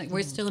unfortunately,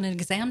 we're still in an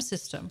exam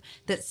system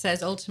that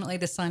says ultimately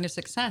the sign of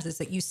success is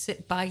that you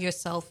sit by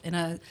yourself in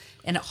a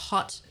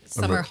hot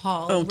summer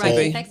hall. Oh, right?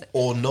 Debbie. Thanks.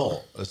 Or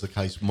not, as the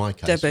case, my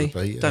case Debbie,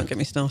 would be. don't get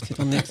me started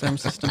on the exam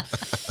system.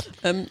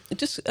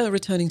 Just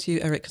returning to you,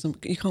 Eric, because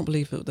you can't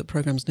believe that the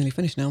programme's nearly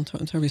finished now.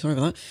 I'm terribly sorry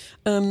about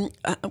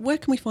that. Where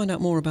can we find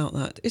out more about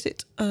that? Is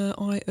it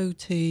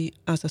IoT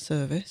as a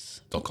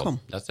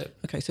service.com? That's it.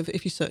 Okay, so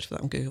if you search for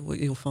that on Google,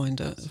 you'll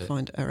find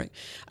Eric.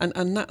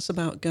 And that's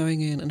about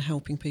going in and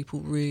helping people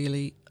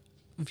really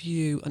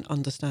view and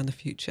understand the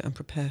future and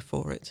prepare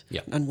for it,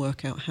 Yeah. and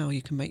work out how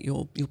you can make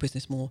your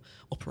business more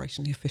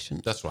operationally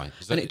efficient. That's right.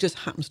 And it just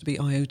happens to be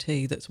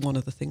IoT that's one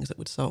of the things that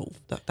would solve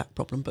that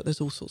problem, but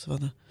there's all sorts of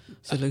other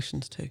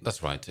solutions too.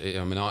 That's right.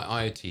 I mean,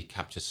 IoT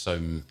captures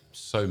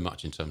so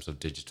much in terms of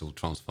digital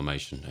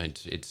transformation.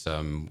 It's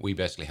we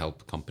basically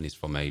help companies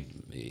from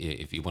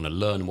if you want to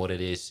learn what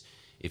it is,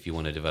 if you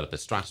want to develop a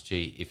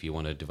strategy, if you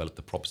want to develop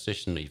the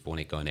proposition, if you want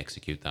to go and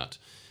execute that.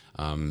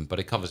 But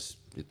it covers,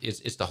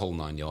 it's the whole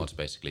 9 yards,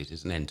 basically.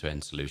 It's an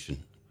end-to-end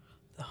solution.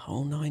 The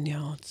whole 9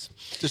 yards.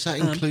 Does that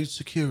include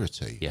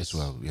security yes. as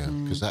well? Yeah,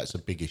 because that's a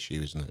big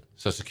issue, isn't it?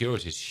 So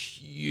security is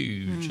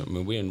huge. I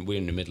mean, we're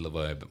in the middle of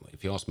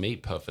if you ask me,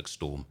 perfect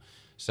storm.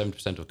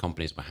 70% of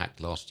companies were hacked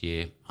last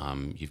year.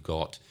 You've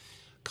got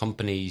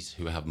companies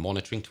who have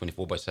monitoring,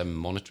 24/7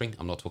 monitoring.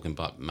 I'm not talking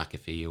about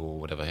McAfee or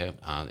whatever here.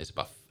 It's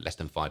about less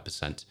than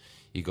 5%.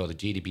 You've got the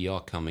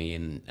GDPR coming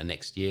in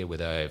next year with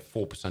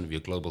 4% of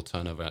your global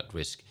turnover at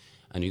risk.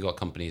 And you've got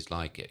companies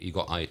like, you've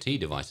got IoT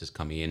devices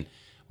coming in,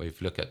 where if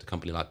you look at a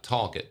company like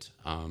Target,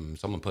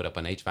 someone put up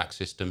an HVAC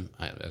system,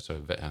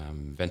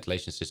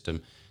 ventilation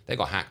system. They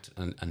got hacked,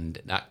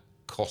 and that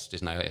cost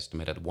is now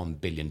estimated at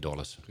 $1 billion.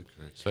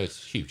 So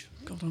it's huge.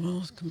 God, I'm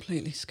all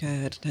completely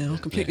scared now.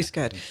 Completely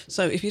scared.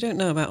 So if you don't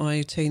know about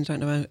IoT and don't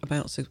know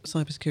about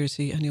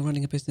cybersecurity and you're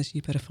running a business,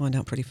 you better find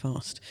out pretty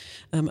fast.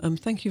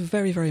 Thank you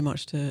very, very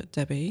much to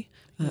Debbie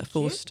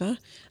Forster.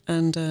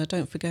 And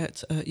don't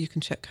forget, you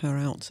can check her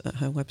out at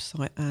her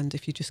website. And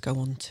if you just go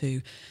on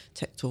to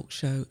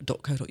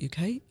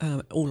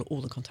techtalkshow.co.uk,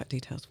 all the contact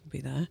details will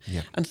be there.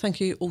 Yeah. And thank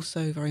you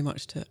also very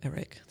much to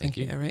Eric. Thank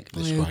you, Eric.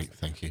 That's great,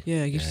 thank you.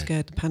 Yeah, you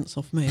scared the pants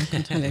off me, I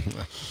can tell you.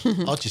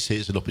 I just see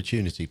it as an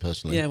opportunity,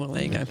 personally. Yeah, well,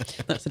 there you go.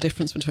 That's the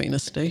difference between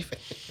us, Steve.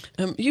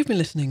 You've been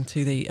listening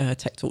to the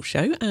Tech Talk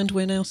Show, and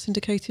we're now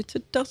syndicated to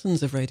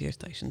dozens of radio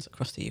stations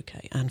across the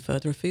UK and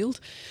further afield.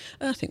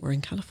 I think we're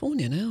in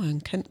California now,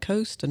 and Kent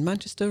Coast, and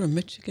Manchester, and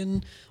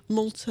Michigan,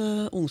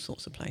 Malta, all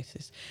sorts of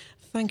places.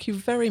 Thank you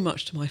very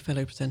much to my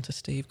fellow presenter,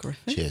 Steve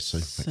Griffiths. Cheers, Sue.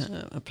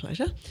 Thanks. A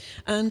pleasure.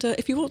 And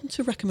if you want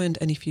to recommend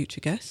any future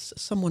guests,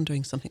 someone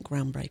doing something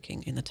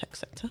groundbreaking in the tech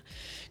sector,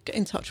 get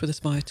in touch with us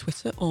via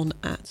Twitter on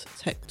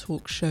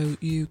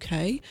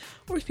 @TechTalkShowUK,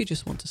 or if you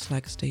just want to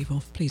slag Steve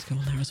off, please go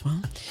on there as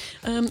well.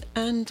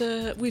 And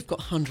we've got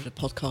hundreds of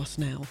podcasts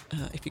now.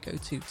 If you go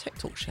to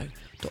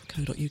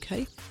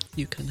techtalkshow.co.uk,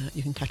 you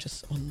can catch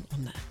us on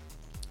there.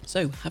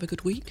 So have a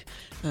good week,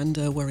 and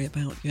worry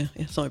about your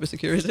cyber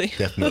security.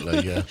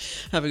 Definitely, yeah.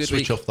 Have a good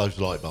week. Switch off those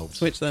light bulbs.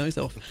 Switch those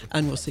off,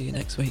 and we'll see you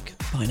next week.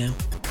 Bye now.